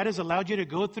experiences that God has allowed you to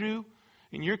go through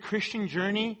in your Christian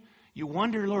journey, you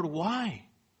wonder, Lord, why?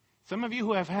 Some of you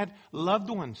who have had loved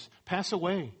ones pass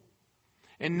away.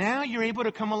 And now you're able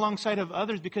to come alongside of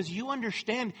others because you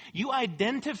understand, you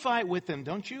identify with them,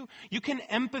 don't you? You can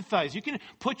empathize. You can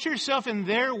put yourself in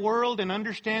their world and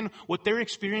understand what they're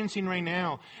experiencing right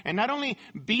now. And not only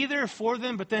be there for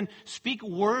them, but then speak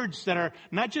words that are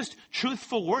not just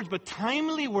truthful words, but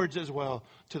timely words as well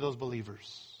to those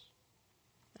believers.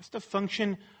 That's the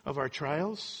function of our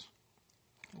trials.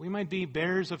 We might be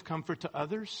bearers of comfort to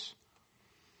others,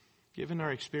 given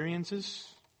our experiences.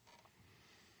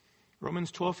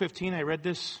 Romans 12:15, I read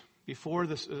this before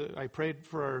this. I prayed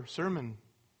for our sermon.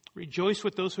 Rejoice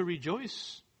with those who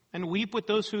rejoice, and weep with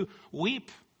those who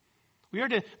weep. We are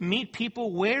to meet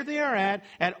people where they are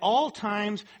at all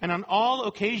times and on all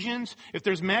occasions. If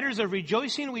there's matters of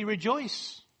rejoicing, we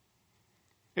rejoice.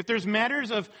 If there's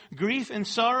matters of grief and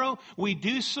sorrow, we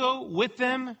do so with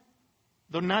them,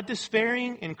 though not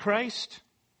despairing in Christ.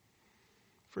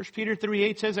 1 Peter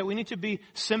 3:8 says that we need to be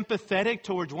sympathetic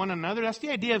towards one another. That's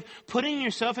the idea of putting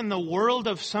yourself in the world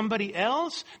of somebody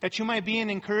else, that you might be an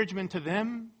encouragement to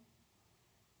them.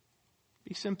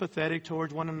 Be sympathetic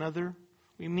towards one another.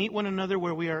 We meet one another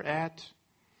where we are at.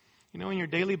 You know, in your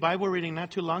daily Bible reading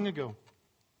not too long ago,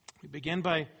 you begin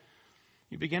by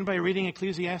reading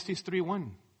Ecclesiastes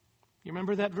 3:1. You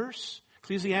remember that verse?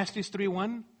 Ecclesiastes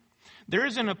 3:1. There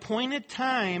is an appointed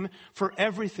time for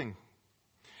everything.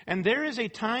 And there is a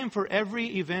time for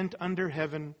every event under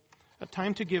heaven. A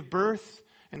time to give birth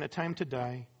and a time to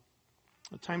die.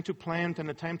 A time to plant and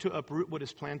a time to uproot what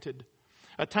is planted.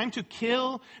 a time to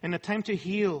kill and a time to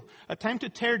heal, a time to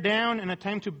tear down and a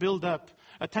time to build up,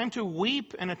 a time to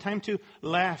weep and a time to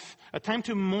laugh, a time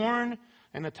to mourn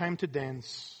and a time to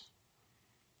dance.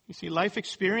 You see, life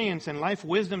experience and life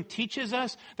wisdom teaches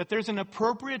us that there's an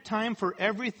appropriate time for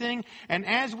everything. And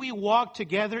as we walk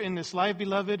together in this life,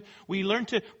 beloved, we learn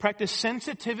to practice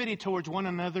sensitivity towards one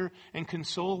another and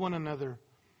console one another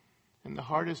in the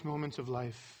hardest moments of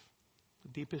life, the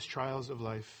deepest trials of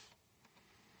life.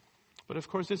 But of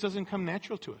course, this doesn't come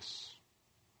natural to us.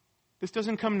 This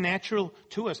doesn't come natural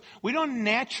to us. We don't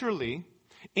naturally,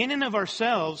 in and of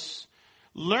ourselves,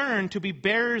 learn to be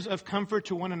bearers of comfort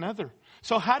to one another.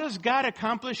 So how does God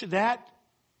accomplish that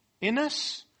in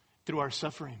us? Through our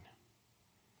suffering.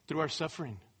 Through our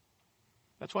suffering.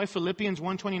 That's why Philippians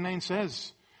 1:29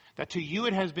 says that to you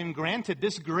it has been granted,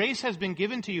 this grace has been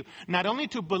given to you, not only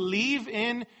to believe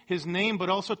in His name, but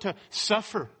also to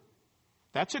suffer.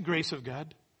 That's a grace of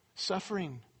God.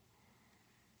 Suffering.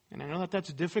 And I know that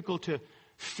that's difficult to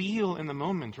feel in the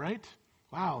moment, right?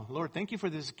 Wow, Lord, thank you for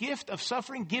this gift of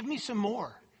suffering. Give me some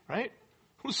more, right?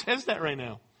 Who says that right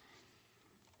now?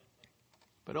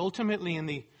 But ultimately, in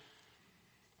the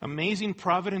amazing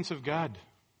providence of God,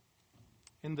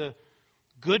 in the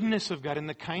goodness of God, in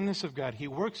the kindness of God, He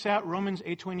works out, Romans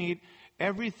 8:28,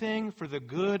 everything for the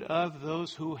good of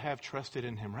those who have trusted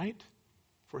in Him, right?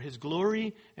 For His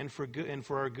glory and for good, and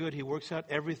for our good, He works out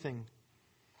everything.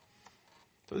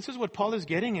 So this is what Paul is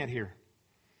getting at here.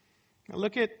 Now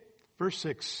look at verse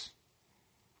 6.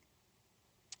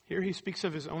 Here he speaks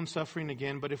of his own suffering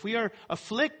again. But if we are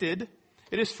afflicted,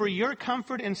 it is for your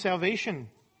comfort and salvation.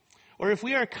 Or if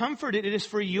we are comforted, it is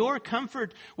for your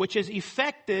comfort, which is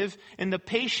effective in the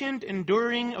patient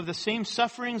enduring of the same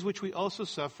sufferings which we also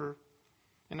suffer.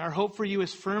 And our hope for you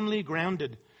is firmly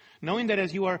grounded, knowing that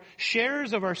as you are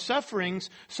sharers of our sufferings,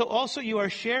 so also you are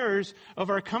sharers of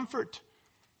our comfort.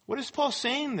 What is Paul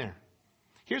saying there?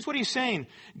 Here's what he's saying.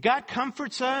 God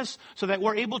comforts us so that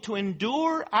we're able to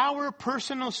endure our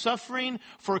personal suffering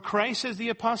for Christ as the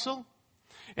apostle.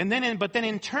 But then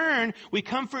in turn, we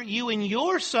comfort you in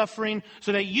your suffering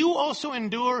so that you also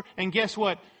endure. And guess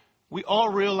what? We all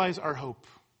realize our hope.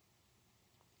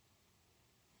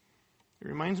 It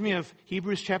reminds me of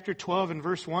Hebrews chapter 12 and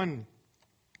verse 1,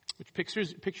 which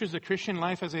pictures the Christian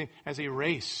life as a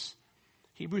race.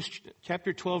 Hebrews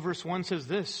chapter 12 verse 1 says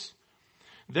this.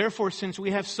 Therefore, since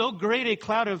we have so great a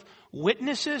cloud of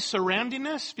witnesses surrounding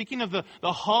us, speaking of the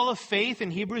hall of faith in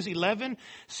Hebrews 11,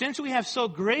 since we have so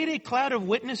great a cloud of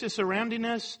witnesses surrounding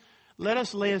us, let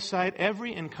us lay aside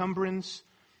every encumbrance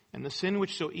and the sin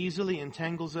which so easily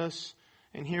entangles us.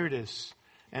 And here it is.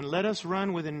 And let us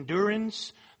run with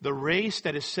endurance the race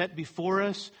that is set before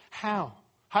us. How?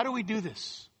 How do we do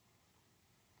this?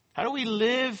 How do we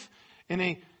live in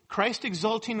a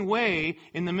Christ-exalting way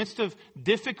in the midst of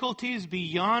difficulties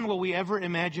beyond what we ever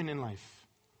imagine in life?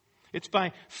 It's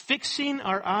by fixing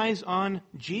our eyes on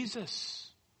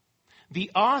Jesus, the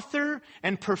author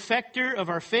and perfecter of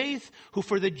our faith, who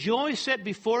for the joy set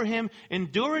before Him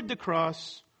endured the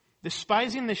cross,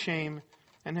 despising the shame,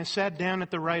 and has sat down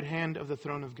at the right hand of the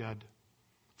throne of God.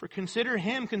 For consider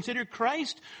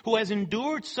Christ, who has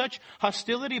endured such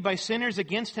hostility by sinners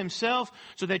against Himself,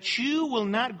 so that you will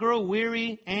not grow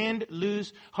weary and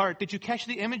lose heart. Did you catch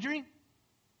the imagery?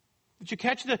 Did you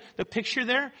catch the picture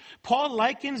there? Paul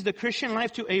likens the Christian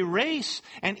life to a race,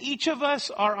 and each of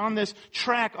us are on this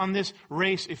track, on this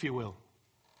race, if you will.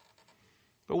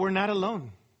 But we're not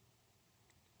alone.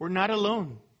 We're not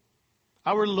alone.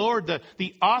 Our Lord,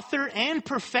 the author and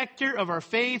perfecter of our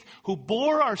faith, who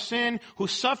bore our sin, who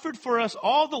suffered for us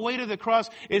all the way to the cross,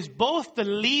 is both the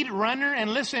lead runner,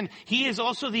 and listen, He is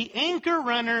also the anchor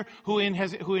runner who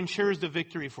ensures the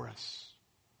victory for us.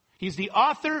 He's the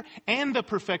author and the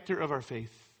perfecter of our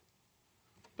faith.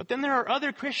 But then there are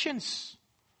other Christians.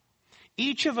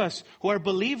 Each of us who are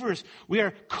believers, we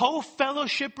are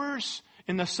co-fellowshippers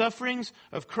in the sufferings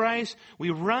of Christ. We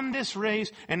run this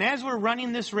race, and as we're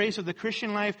running this race of the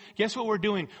Christian life, guess what we're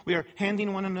doing? We are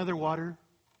handing one another water,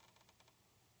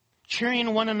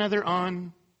 cheering one another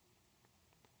on,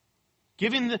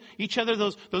 giving each other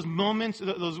those moments,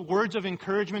 those words of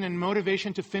encouragement and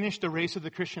motivation to finish the race of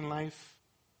the Christian life.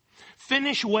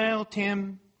 Finish well,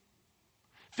 Tim.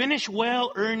 Finish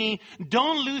well, Ernie.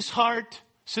 Don't lose heart,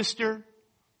 sister.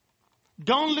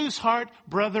 Don't lose heart,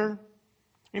 brother.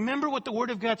 Remember what the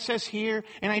Word of God says here,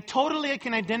 and I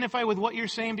can identify with what you're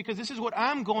saying because this is what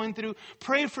I'm going through.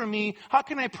 Pray for me. How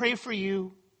can I pray for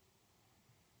you?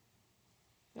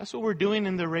 That's what we're doing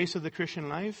in the race of the Christian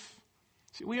life.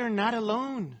 See, we are not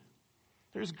alone.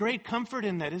 There's great comfort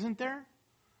in that, isn't there?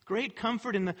 great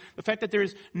comfort in the fact that there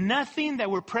is nothing that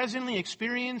we're presently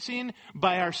experiencing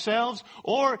by ourselves,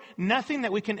 or nothing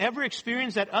that we can ever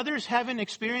experience that others haven't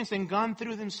experienced and gone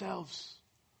through themselves.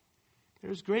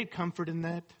 There's great comfort in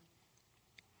that.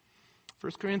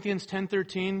 1 Corinthians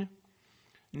 10:13,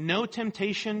 no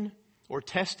temptation or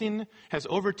testing has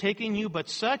overtaken you, but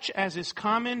such as is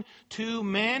common to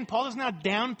man. Paul is not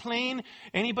downplaying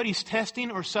anybody's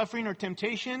testing or suffering or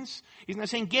temptations. He's not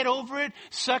saying, get over it,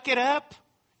 suck it up.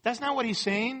 That's not what he's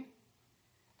saying.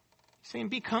 He's saying,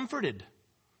 be comforted.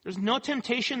 There's no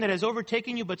temptation that has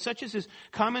overtaken you, but such as is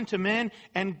common to man,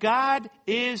 and God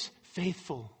is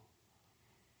faithful,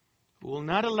 who will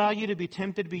not allow you to be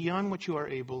tempted beyond what you are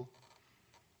able,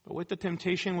 but with the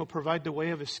temptation will provide the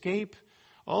way of escape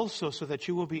also, so that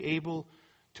you will be able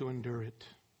to endure it.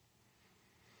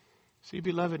 See,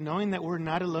 beloved, knowing that we're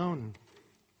not alone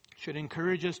should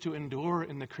encourage us to endure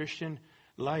in the Christian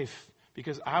life,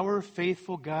 because our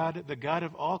faithful God, the God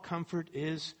of all comfort,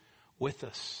 is with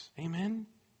us. Amen?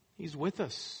 He's with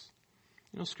us.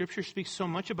 You know, Scripture speaks so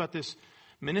much about this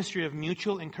ministry of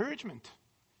mutual encouragement.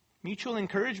 Mutual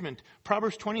encouragement.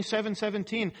 Proverbs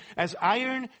 27:17. As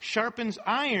iron sharpens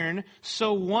iron,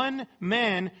 so one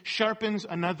man sharpens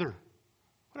another.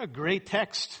 What a great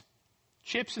text.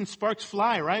 Chips and sparks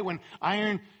fly, right? When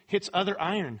iron hits other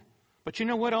iron. But you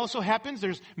know what also happens?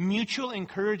 There's mutual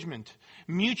encouragement,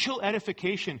 mutual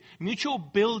edification, mutual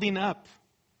building up.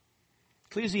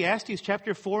 Ecclesiastes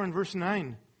chapter 4 and verse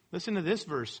 9. Listen to this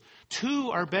verse.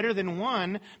 Two are better than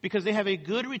one, because they have a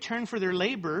good return for their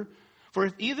labor. For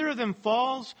if either of them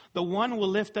falls, the one will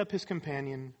lift up his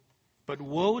companion. But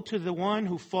woe to the one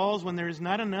who falls when there is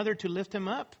not another to lift him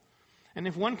up. And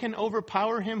if one can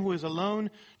overpower him who is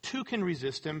alone, two can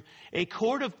resist him. A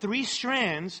cord of 3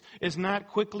 strands is not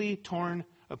quickly torn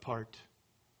apart.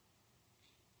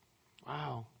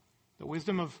 Wow. The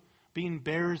wisdom of being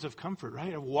bearers of comfort,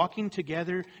 right? Of walking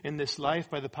together in this life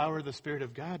by the power of the Spirit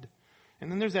of God.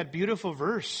 And then there's that beautiful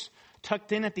verse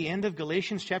tucked in at the end of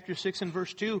Galatians chapter 6 and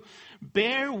verse 2.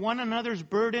 Bear one another's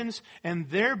burdens and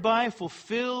thereby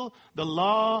fulfill the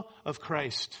law of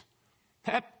Christ.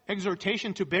 That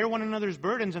exhortation to bear one another's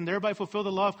burdens and thereby fulfill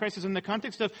the law of Christ is in the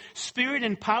context of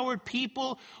Spirit-empowered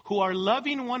people who are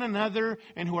loving one another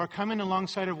and who are coming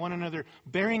alongside of one another,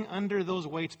 bearing under those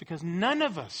weights, because none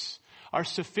of us are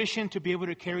sufficient to be able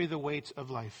to carry the weights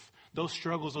of life, those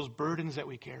struggles, those burdens that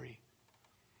we carry.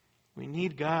 We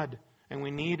need God. And we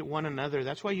need one another.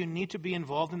 That's why you need to be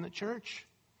involved in the church.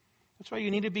 That's why you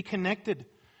need to be connected.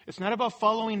 It's not about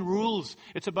following rules.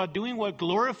 It's about doing what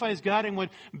glorifies God and what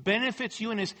benefits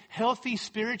you and is healthy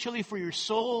spiritually for your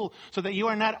soul, so that you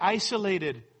are not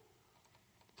isolated,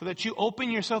 so that you open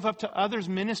yourself up to others,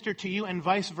 minister to you, and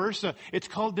vice versa. It's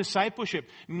called discipleship,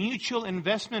 mutual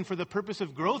investment for the purpose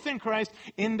of growth in Christ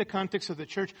in the context of the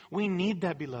church. We need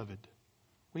that, beloved.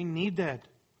 We need that.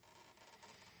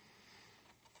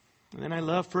 And then I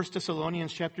love 1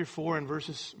 Thessalonians chapter 4 and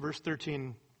verse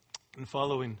 13 and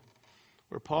following,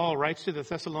 where Paul writes to the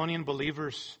Thessalonian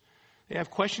believers. They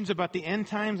have questions about the end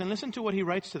times, and listen to what he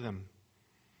writes to them.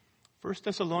 1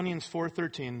 Thessalonians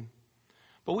 4:13.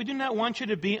 But we do not want you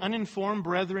to be uninformed,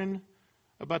 brethren,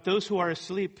 about those who are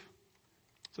asleep,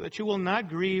 so that you will not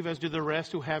grieve as do the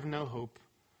rest who have no hope.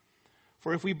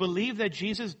 For if we believe that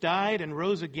Jesus died and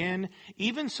rose again,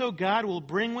 even so God will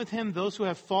bring with him those who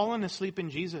have fallen asleep in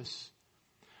Jesus.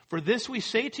 For this we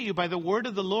say to you by the word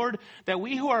of the Lord, that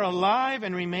we who are alive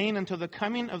and remain until the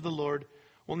coming of the Lord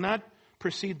will not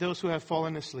precede those who have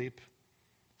fallen asleep.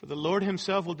 For the Lord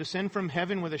himself will descend from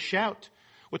heaven with a shout,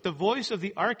 with the voice of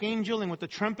the archangel and with the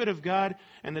trumpet of God,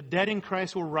 and the dead in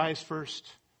Christ will rise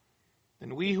first.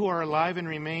 Then we who are alive and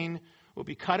remain will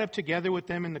be caught up together with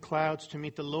them in the clouds to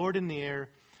meet the Lord in the air,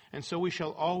 and so we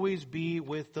shall always be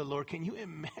with the Lord. Can you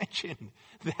imagine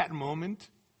that moment?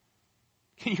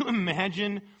 Can you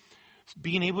imagine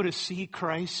being able to see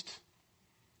Christ,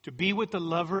 to be with the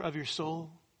lover of your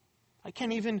soul? I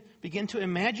can't even begin to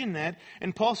imagine that.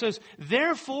 And Paul says,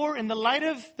 therefore, in the light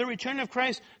of the return of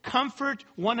Christ, comfort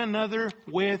one another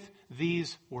with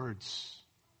these words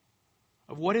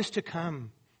of what is to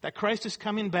come, that Christ is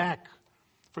coming back.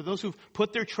 For those who've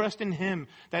put their trust in him,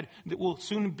 that will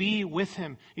soon be with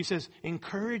him. He says,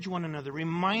 encourage one another,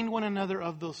 remind one another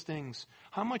of those things.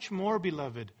 How much more,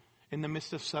 beloved, in the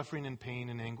midst of suffering and pain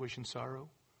and anguish and sorrow?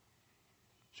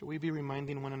 Should we be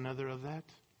reminding one another of that?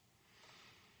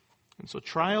 And so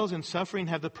trials and suffering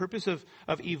have the purpose of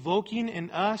evoking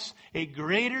in us a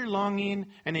greater longing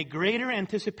and a greater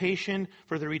anticipation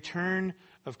for the return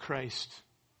of Christ.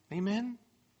 Amen?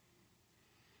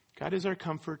 God is our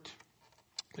comfort,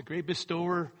 the great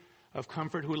bestower of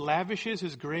comfort, who lavishes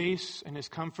his grace and his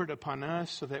comfort upon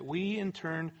us so that we in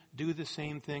turn do the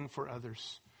same thing for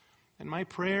others. And my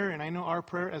prayer, and I know our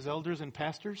prayer as elders and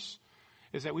pastors,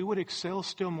 is that we would excel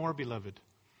still more, beloved.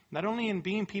 Not only in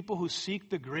being people who seek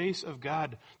the grace of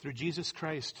God through Jesus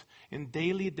Christ in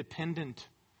daily dependent,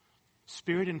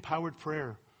 Spirit-empowered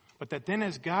prayer, but that then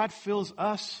as God fills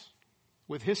us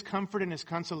with his comfort and his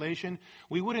consolation,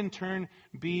 we would in turn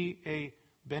be a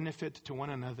benefit to one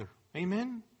another.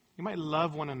 Amen? We might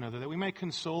love one another, that we might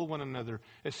console one another,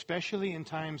 especially in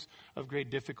times of great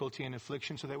difficulty and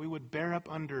affliction, so that we would bear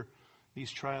up under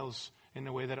these trials in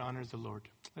a way that honors the Lord.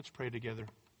 Let's pray together.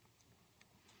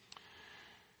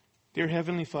 Dear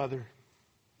Heavenly Father,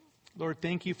 Lord,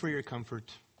 thank you for your comfort.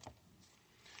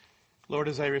 Lord,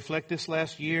 as I reflect this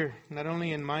last year, not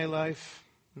only in my life,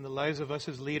 in the lives of us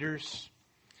as leaders,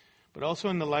 but also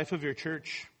in the life of your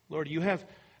church, Lord, you have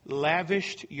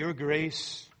lavished your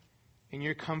grace and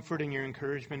your comfort and your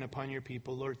encouragement upon your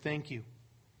people. Lord, thank you.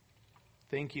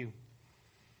 Thank you.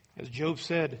 As Job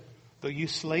said, though you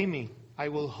slay me, I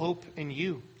will hope in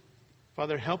you.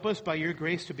 Father, help us by your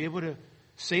grace to be able to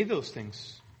say those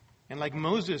things. And like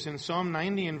Moses in Psalm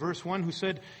 90 and verse 1, who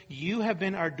said, you have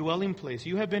been our dwelling place.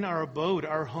 You have been our abode,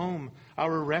 our home,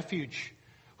 our refuge.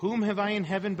 Whom have I in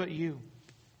heaven but you?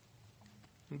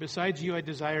 And besides you, I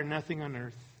desire nothing on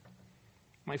earth.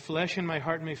 My flesh and my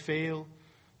heart may fail,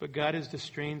 but God is the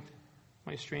strength,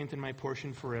 my strength and my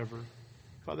portion forever.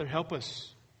 Father, help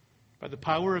us by the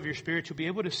power of your Spirit to be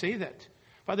able to say that.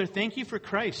 Father, thank you for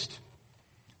Christ.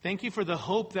 Thank you for the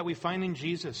hope that we find in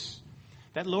Jesus.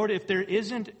 That, Lord, if there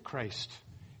isn't Christ,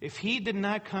 if he did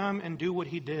not come and do what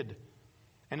he did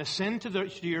and ascend to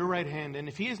your right hand, and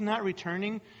if he is not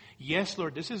returning, yes,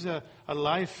 Lord, this is a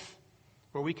life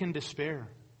where we can despair.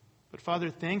 But Father,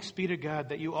 thanks be to God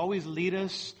that you always lead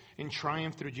us in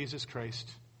triumph through Jesus Christ.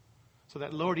 So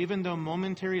that, Lord, even though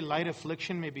momentary light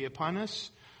affliction may be upon us,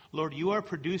 Lord, you are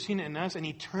producing in us an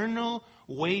eternal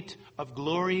weight of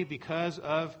glory because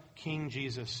of King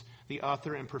Jesus, the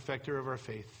author and perfecter of our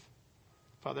faith.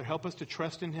 Father, help us to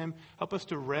trust in him, help us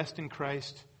to rest in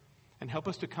Christ, and help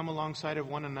us to come alongside of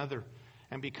one another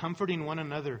and be comforting one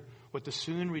another with the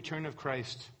soon return of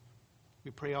Christ.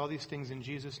 We pray all these things in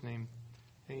Jesus' name.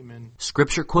 Amen.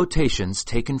 Scripture quotations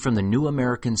taken from the New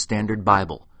American Standard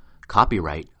Bible.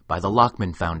 Copyright by the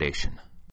Lockman Foundation.